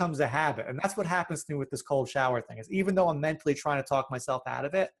just becomes a habit. And that's what happens to me with this cold shower thing, is even though I'm mentally trying to talk myself out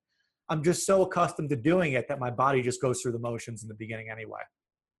of it, I'm just so accustomed to doing it that my body just goes through the motions in the beginning anyway.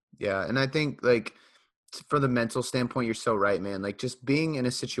 Yeah. And I think like for the mental standpoint, you're so right, man. Like just being in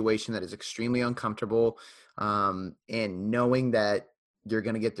a situation that is extremely uncomfortable, and knowing that you're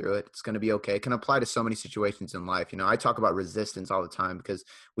going to get through it, it's going to be okay. It can apply to so many situations in life. I talk about resistance all the time because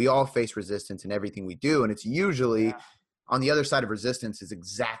we all face resistance in everything we do. And it's usually on the other side of resistance is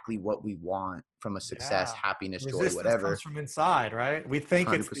exactly what we want from a success, happiness, resistance, joy, whatever. Comes from inside, right? We think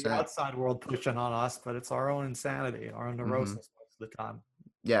 100%. It's the outside world pushing on us, but it's our own insanity, our own neurosis most of the time.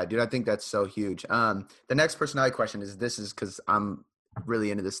 Yeah, dude, I think that's so huge. The next personality question is because I'm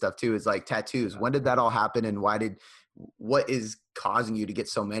really into this stuff too, is like tattoos. When did that all happen, and why did what is causing you to get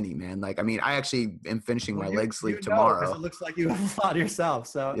so many, man? Like, I mean, I actually am finishing my leg sleeve tomorrow. Because it looks like you have a lot yourself.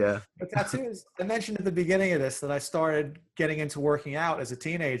 So yeah. But tattoos, I mentioned at the beginning of this that I started getting into working out as a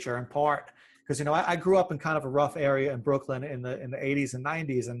teenager in part because, you know, I grew up in kind of a rough area in Brooklyn in the 80s and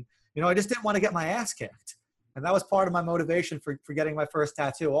 90s. And, you know, I just didn't want to get my ass kicked. And that was part of my motivation for getting my first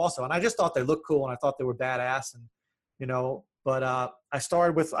tattoo also. And I just thought they looked cool and I thought they were badass. And, you know, but I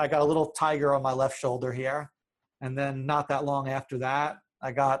got a little tiger on my left shoulder here. And then not that long after that,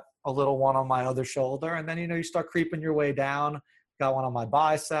 I got a little one on my other shoulder. And then, you know, you start creeping your way down. Got one on my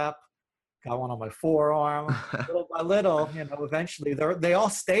bicep, got one on my forearm. Little by little, you know, eventually they all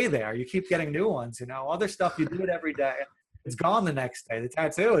stay there. You keep getting new ones, you know. Other stuff, you do it every day. It's gone the next day. The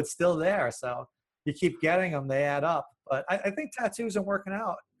tattoo, it's still there. So you keep getting them, they add up. But I think tattoos and working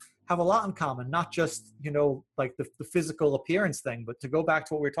out have a lot in common, not just, you know, like the physical appearance thing, but to go back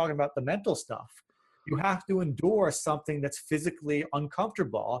to what we were talking about, the mental stuff. You have to endure something that's physically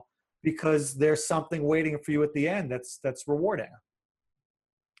uncomfortable because there's something waiting for you at the end that's rewarding.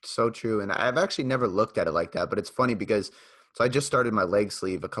 So true. And I've actually never looked at it like that, but it's funny because so I just started my leg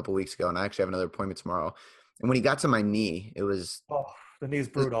sleeve a couple weeks ago and I actually have another appointment tomorrow. And when he got to my knee, it was the knee's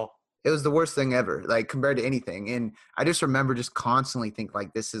brutal. It was the worst thing ever, like compared to anything. And I just remember just constantly think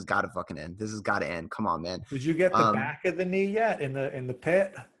like, this has got to fucking end. This has got to end. Come on, man. Did you get the back of the knee yet in the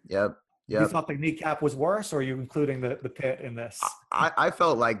pit? Yep. You thought the kneecap was worse, or are you including the pit in this? I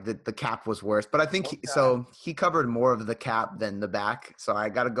felt like the cap was worse, but I think he covered more of the cap than the back. So I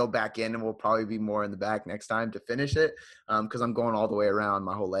got to go back in, and we'll probably be more in the back next time to finish it, because I'm going all the way around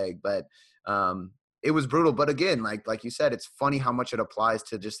my whole leg. But it was brutal. But again, like you said, it's funny how much it applies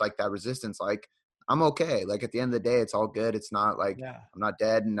to just like that resistance. Like, I'm okay. Like at the end of the day, it's all good. It's not like I'm not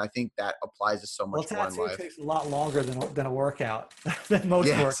dead. And I think that applies to so much more in life. Takes a lot longer than a workout than most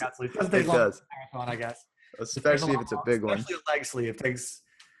workouts. It does. Marathon, I guess. Especially if it's a big one. Especially a leg sleeve takes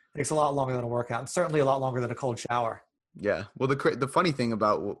a lot longer than a workout, and certainly a lot longer than a cold shower. Yeah. Well, the funny thing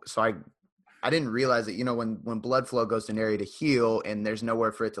about I didn't realize that, you know, when blood flow goes to an area to heal and there's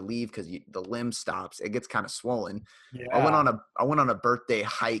nowhere for it to leave because the limb stops, it gets kind of swollen. Yeah. I went on a birthday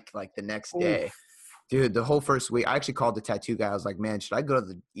hike like the next day. Dude, the whole first week, I actually called the tattoo guy. I was like, man, should I go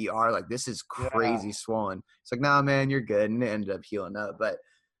to the ER? Like, this is crazy swollen. It's like, nah, man, you're good. And it ended up healing up. But,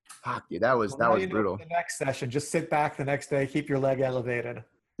 fuck, dude, that was brutal. The next session, just sit back the next day, keep your leg elevated.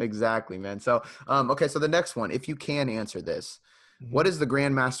 Exactly, man. So, okay, so the next one, if you can answer this, what is the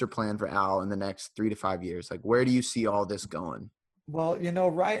Grandmaster plan for Al in the next 3 to 5 years? Like, where do you see all this going? Well, you know,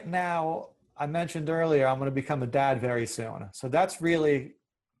 right now, I mentioned earlier, I'm going to become a dad very soon. So that's really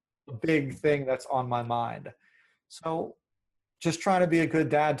a big thing that's on my mind. So just trying to be a good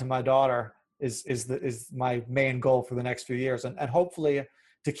dad to my daughter is my main goal for the next few years. And hopefully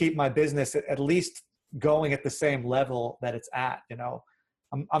to keep my business at least going at the same level that it's at. You know,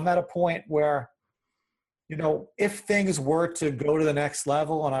 I'm at a point where, you know, if things were to go to the next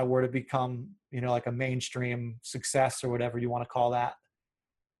level and I were to become, you know, like a mainstream success or whatever you want to call that,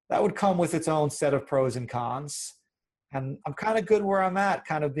 that would come with its own set of pros and cons. And I'm kind of good where I'm at,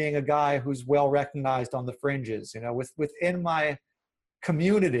 kind of being a guy who's well recognized on the fringes. You know, within my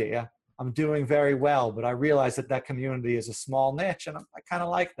community, I'm doing very well, but I realize that community is a small niche, and I kind of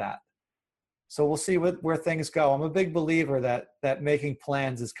like that. So we'll see where things go. I'm a big believer that making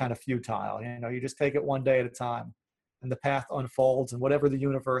plans is kind of futile. You know, you just take it one day at a time, and the path unfolds, and whatever the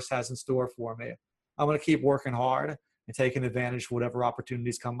universe has in store for me, I'm going to keep working hard and taking advantage of whatever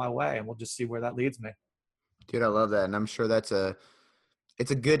opportunities come my way, and we'll just see where that leads me. Dude, I love that. And I'm sure it's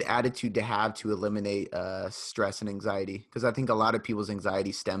a good attitude to have to eliminate stress and anxiety. Because I think a lot of people's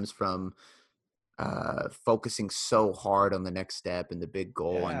anxiety stems from focusing so hard on the next step and the big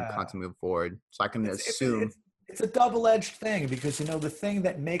goal and constantly moving forward. So I can assume. It's a double-edged thing because, you know, the thing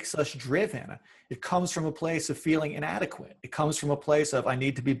that makes us driven, it comes from a place of feeling inadequate. It comes from a place of, I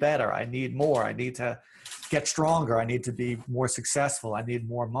need to be better. I need more. I need to get stronger. I need to be more successful. I need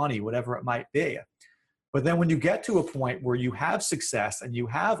more money, whatever it might be. But then when you get to a point where you have success and you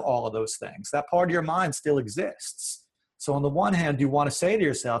have all of those things, that part of your mind still exists. So on the one hand, you want to say to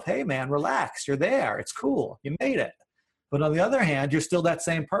yourself, hey man, relax, you're there. It's cool. You made it. But on the other hand, you're still that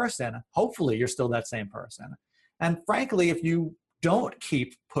same person. Hopefully you're still that same person. And frankly, if you don't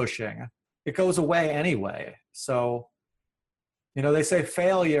keep pushing, it goes away anyway. So, you know, they say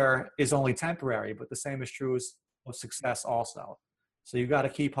failure is only temporary, but the same is true of success also. So you got to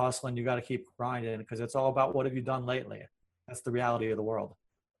keep hustling. You got to keep grinding because it's all about what have you done lately. That's the reality of the world.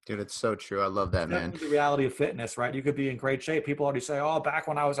 Dude, it's so true. I love that, man. The reality of fitness, right? You could be in great shape. People already say, oh, back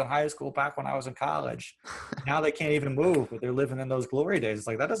when I was in high school, back when I was in college. Now they can't even move, but they're living in those glory days. It's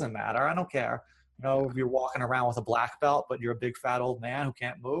like, that doesn't matter. I don't care. You know, if you're walking around with a black belt, but you're a big fat old man who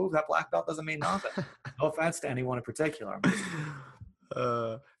can't move, that black belt doesn't mean nothing. No offense to anyone in particular.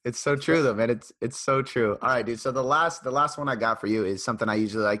 It's so true though, man. It's so true. All right, dude. So the last one I got for you is something I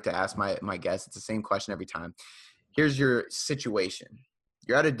usually like to ask my guests. It's the same question every time. Here's your situation.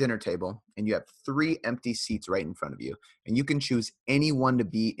 You're at a dinner table and you have 3 empty seats right in front of you, and you can choose anyone to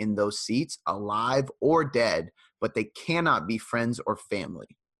be in those seats, alive or dead, but they cannot be friends or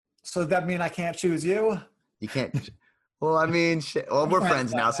family. So does that mean I can't choose you? You can't. Well, I mean, we're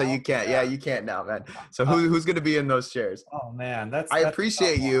friends now, so you can't. Yeah, you can't now, man. So who's going to be in those chairs? Oh man, I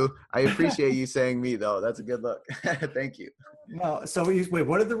appreciate you. I appreciate you saying me though. That's a good look. Thank you. No, so wait,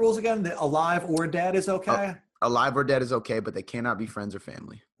 what are the rules again? The alive or dead is okay? Alive or dead is okay, but they cannot be friends or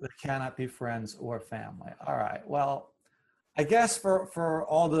family. They cannot be friends or family. All right. Well, I guess for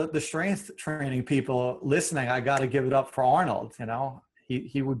all the strength training people listening, I got to give it up for Arnold. You know,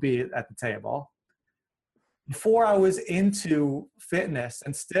 he would be at the table. Before I was into fitness,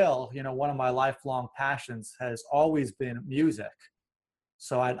 and still, you know, one of my lifelong passions has always been music.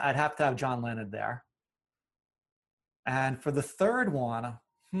 So I'd have to have John Lennon there. And for the third one,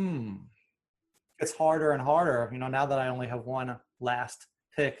 it's harder and harder, you know, now that I only have one last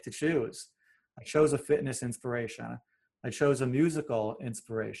pick to choose. I chose a fitness inspiration. I chose a musical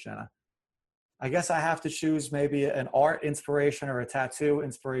inspiration. I guess I have to choose maybe an art inspiration or a tattoo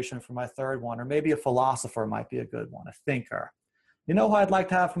inspiration for my third one, or maybe a philosopher might be a good one, a thinker. You know who I'd like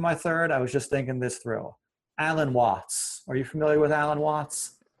to have for my third? I was just thinking this through. Alan Watts. Are you familiar with Alan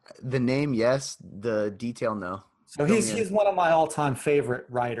Watts? The name, yes. The detail, no. So he's one of my all-time favorite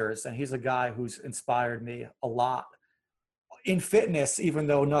writers, and he's a guy who's inspired me a lot in fitness, even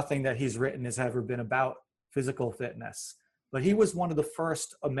though nothing that he's written has ever been about physical fitness. But he was one of the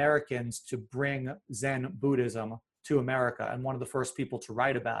first Americans to bring Zen Buddhism to America and one of the first people to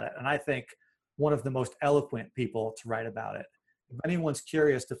write about it. And I think one of the most eloquent people to write about it. If anyone's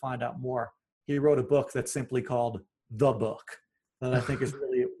curious to find out more, he wrote a book that's simply called The Book that I think is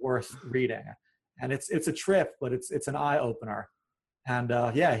really worth reading. And it's a trip, but it's an eye opener. And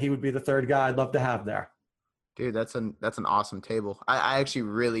yeah, he would be the third guy I'd love to have there. Dude, that's an awesome table. I actually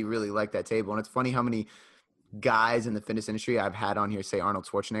really, really like that table. And it's funny how many guys in the fitness industry I've had on here say Arnold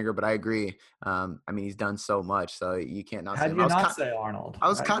Schwarzenegger, but I agree. I mean, he's done so much, so you can't not say him. How do you not say Arnold? I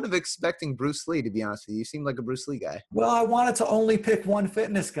was kind of expecting Bruce Lee, to be honest with you. You seem like a Bruce Lee guy. Well, I wanted to only pick one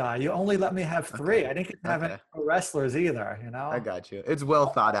fitness guy. You only let me have 3. Okay. I didn't get to have any wrestlers either, you know? I got you. It's well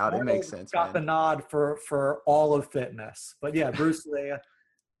thought out. It makes sense. Got the nod for all of fitness. But yeah, Bruce Lee,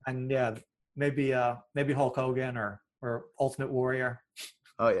 and yeah, maybe Hulk Hogan or Ultimate Warrior.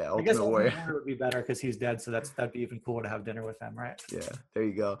 Oh yeah, Ultimate Warrior would be better because he's dead, so that'd be even cooler to have dinner with him, right? Yeah, there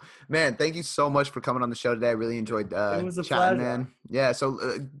you go, man. Thank you so much for coming on the show today. I really enjoyed it was a chatting, pleasure. Man. Yeah,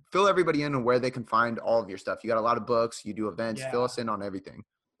 so fill everybody in on where they can find all of your stuff. You got a lot of books, you do events. Yeah. Fill us in on everything.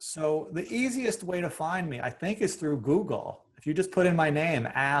 So the easiest way to find me, I think, is through Google. If you just put in my name,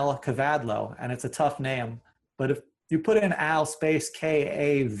 Al Kavadlo, and it's a tough name, but if you put in Al space Kava,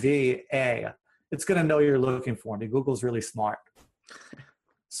 it's going to know you're looking for me. Google's really smart.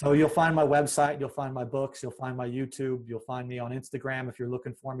 So you'll find my website, you'll find my books, you'll find my YouTube, you'll find me on Instagram if you're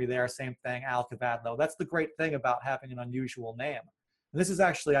looking for me there. Same thing, Al Kavadlo. That's the great thing about having an unusual name. And this is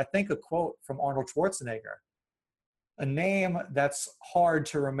actually, I think, a quote from Arnold Schwarzenegger. A name that's hard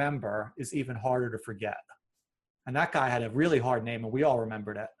to remember is even harder to forget. And that guy had a really hard name, and we all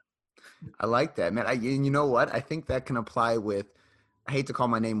remembered it. I like that, man. You know what? I think that can apply with, I hate to call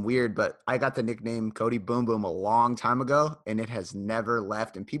my name weird, but I got the nickname Cody Boom Boom a long time ago, and it has never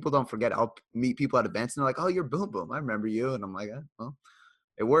left. And people don't forget. I'll meet people at events, and they're like, "Oh, you're Boom Boom. I remember you." And I'm like, well,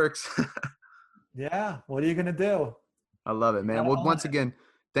 it works. Yeah. What are you going to do? I love it, man. Well, once again,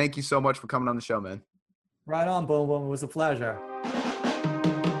 thank you so much for coming on the show, man. Right on, Boom Boom. It was a pleasure.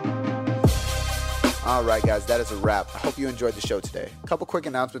 All right, guys, that is a wrap. I hope you enjoyed the show today. A couple quick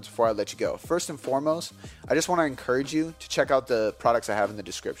announcements before I let you go. First and foremost, I just want to encourage you to check out the products I have in the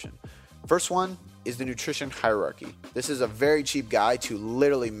description. First one is the Nutrition Hierarchy. This is a very cheap guide to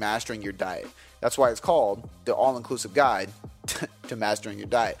literally mastering your diet. That's why it's called the All-Inclusive Guide to Mastering Your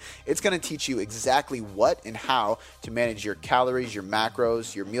Diet. It's going to teach you exactly what and how to manage your calories, your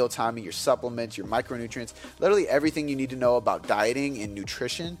macros, your meal timing, your supplements, your micronutrients, literally everything you need to know about dieting and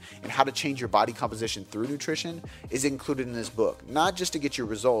nutrition and how to change your body composition through nutrition is included in this book. Not just to get your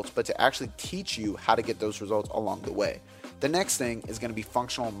results, but to actually teach you how to get those results along the way. The next thing is going to be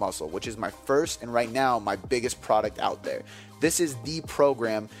functional muscle, which is my first and right now my biggest product out there. This is the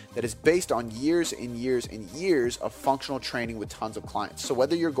program that is based on years and years and years of functional training with tons of clients. So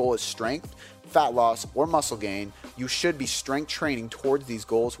whether your goal is strength, fat loss, or muscle gain, you should be strength training towards these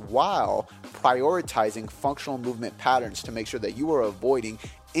goals while prioritizing functional movement patterns to make sure that you are avoiding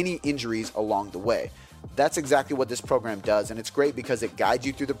any injuries along the way. That's exactly what this program does, and it's great because it guides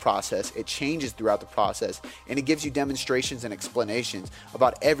you through the process, it changes throughout the process, and it gives you demonstrations and explanations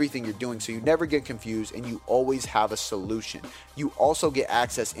about everything you're doing so you never get confused and you always have a solution. You also get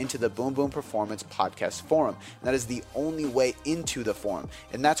access into the Boom Boom Performance Podcast Forum, and that is the only way into the forum,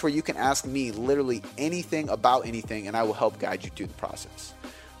 and that's where you can ask me literally anything about anything, and I will help guide you through the process.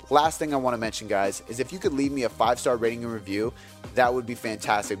 Last thing I want to mention, guys, is if you could leave me a 5-star rating and review, that would be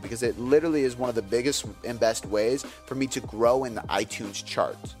fantastic because it literally is one of the biggest and best ways for me to grow in the iTunes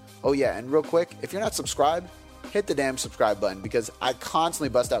charts. Oh yeah, and real quick, if you're not subscribed, hit the damn subscribe button because I constantly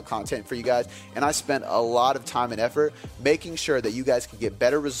bust out content for you guys and I spend a lot of time and effort making sure that you guys can get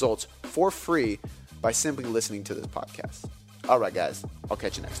better results for free by simply listening to this podcast. All right, guys, I'll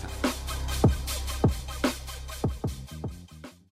catch you next time.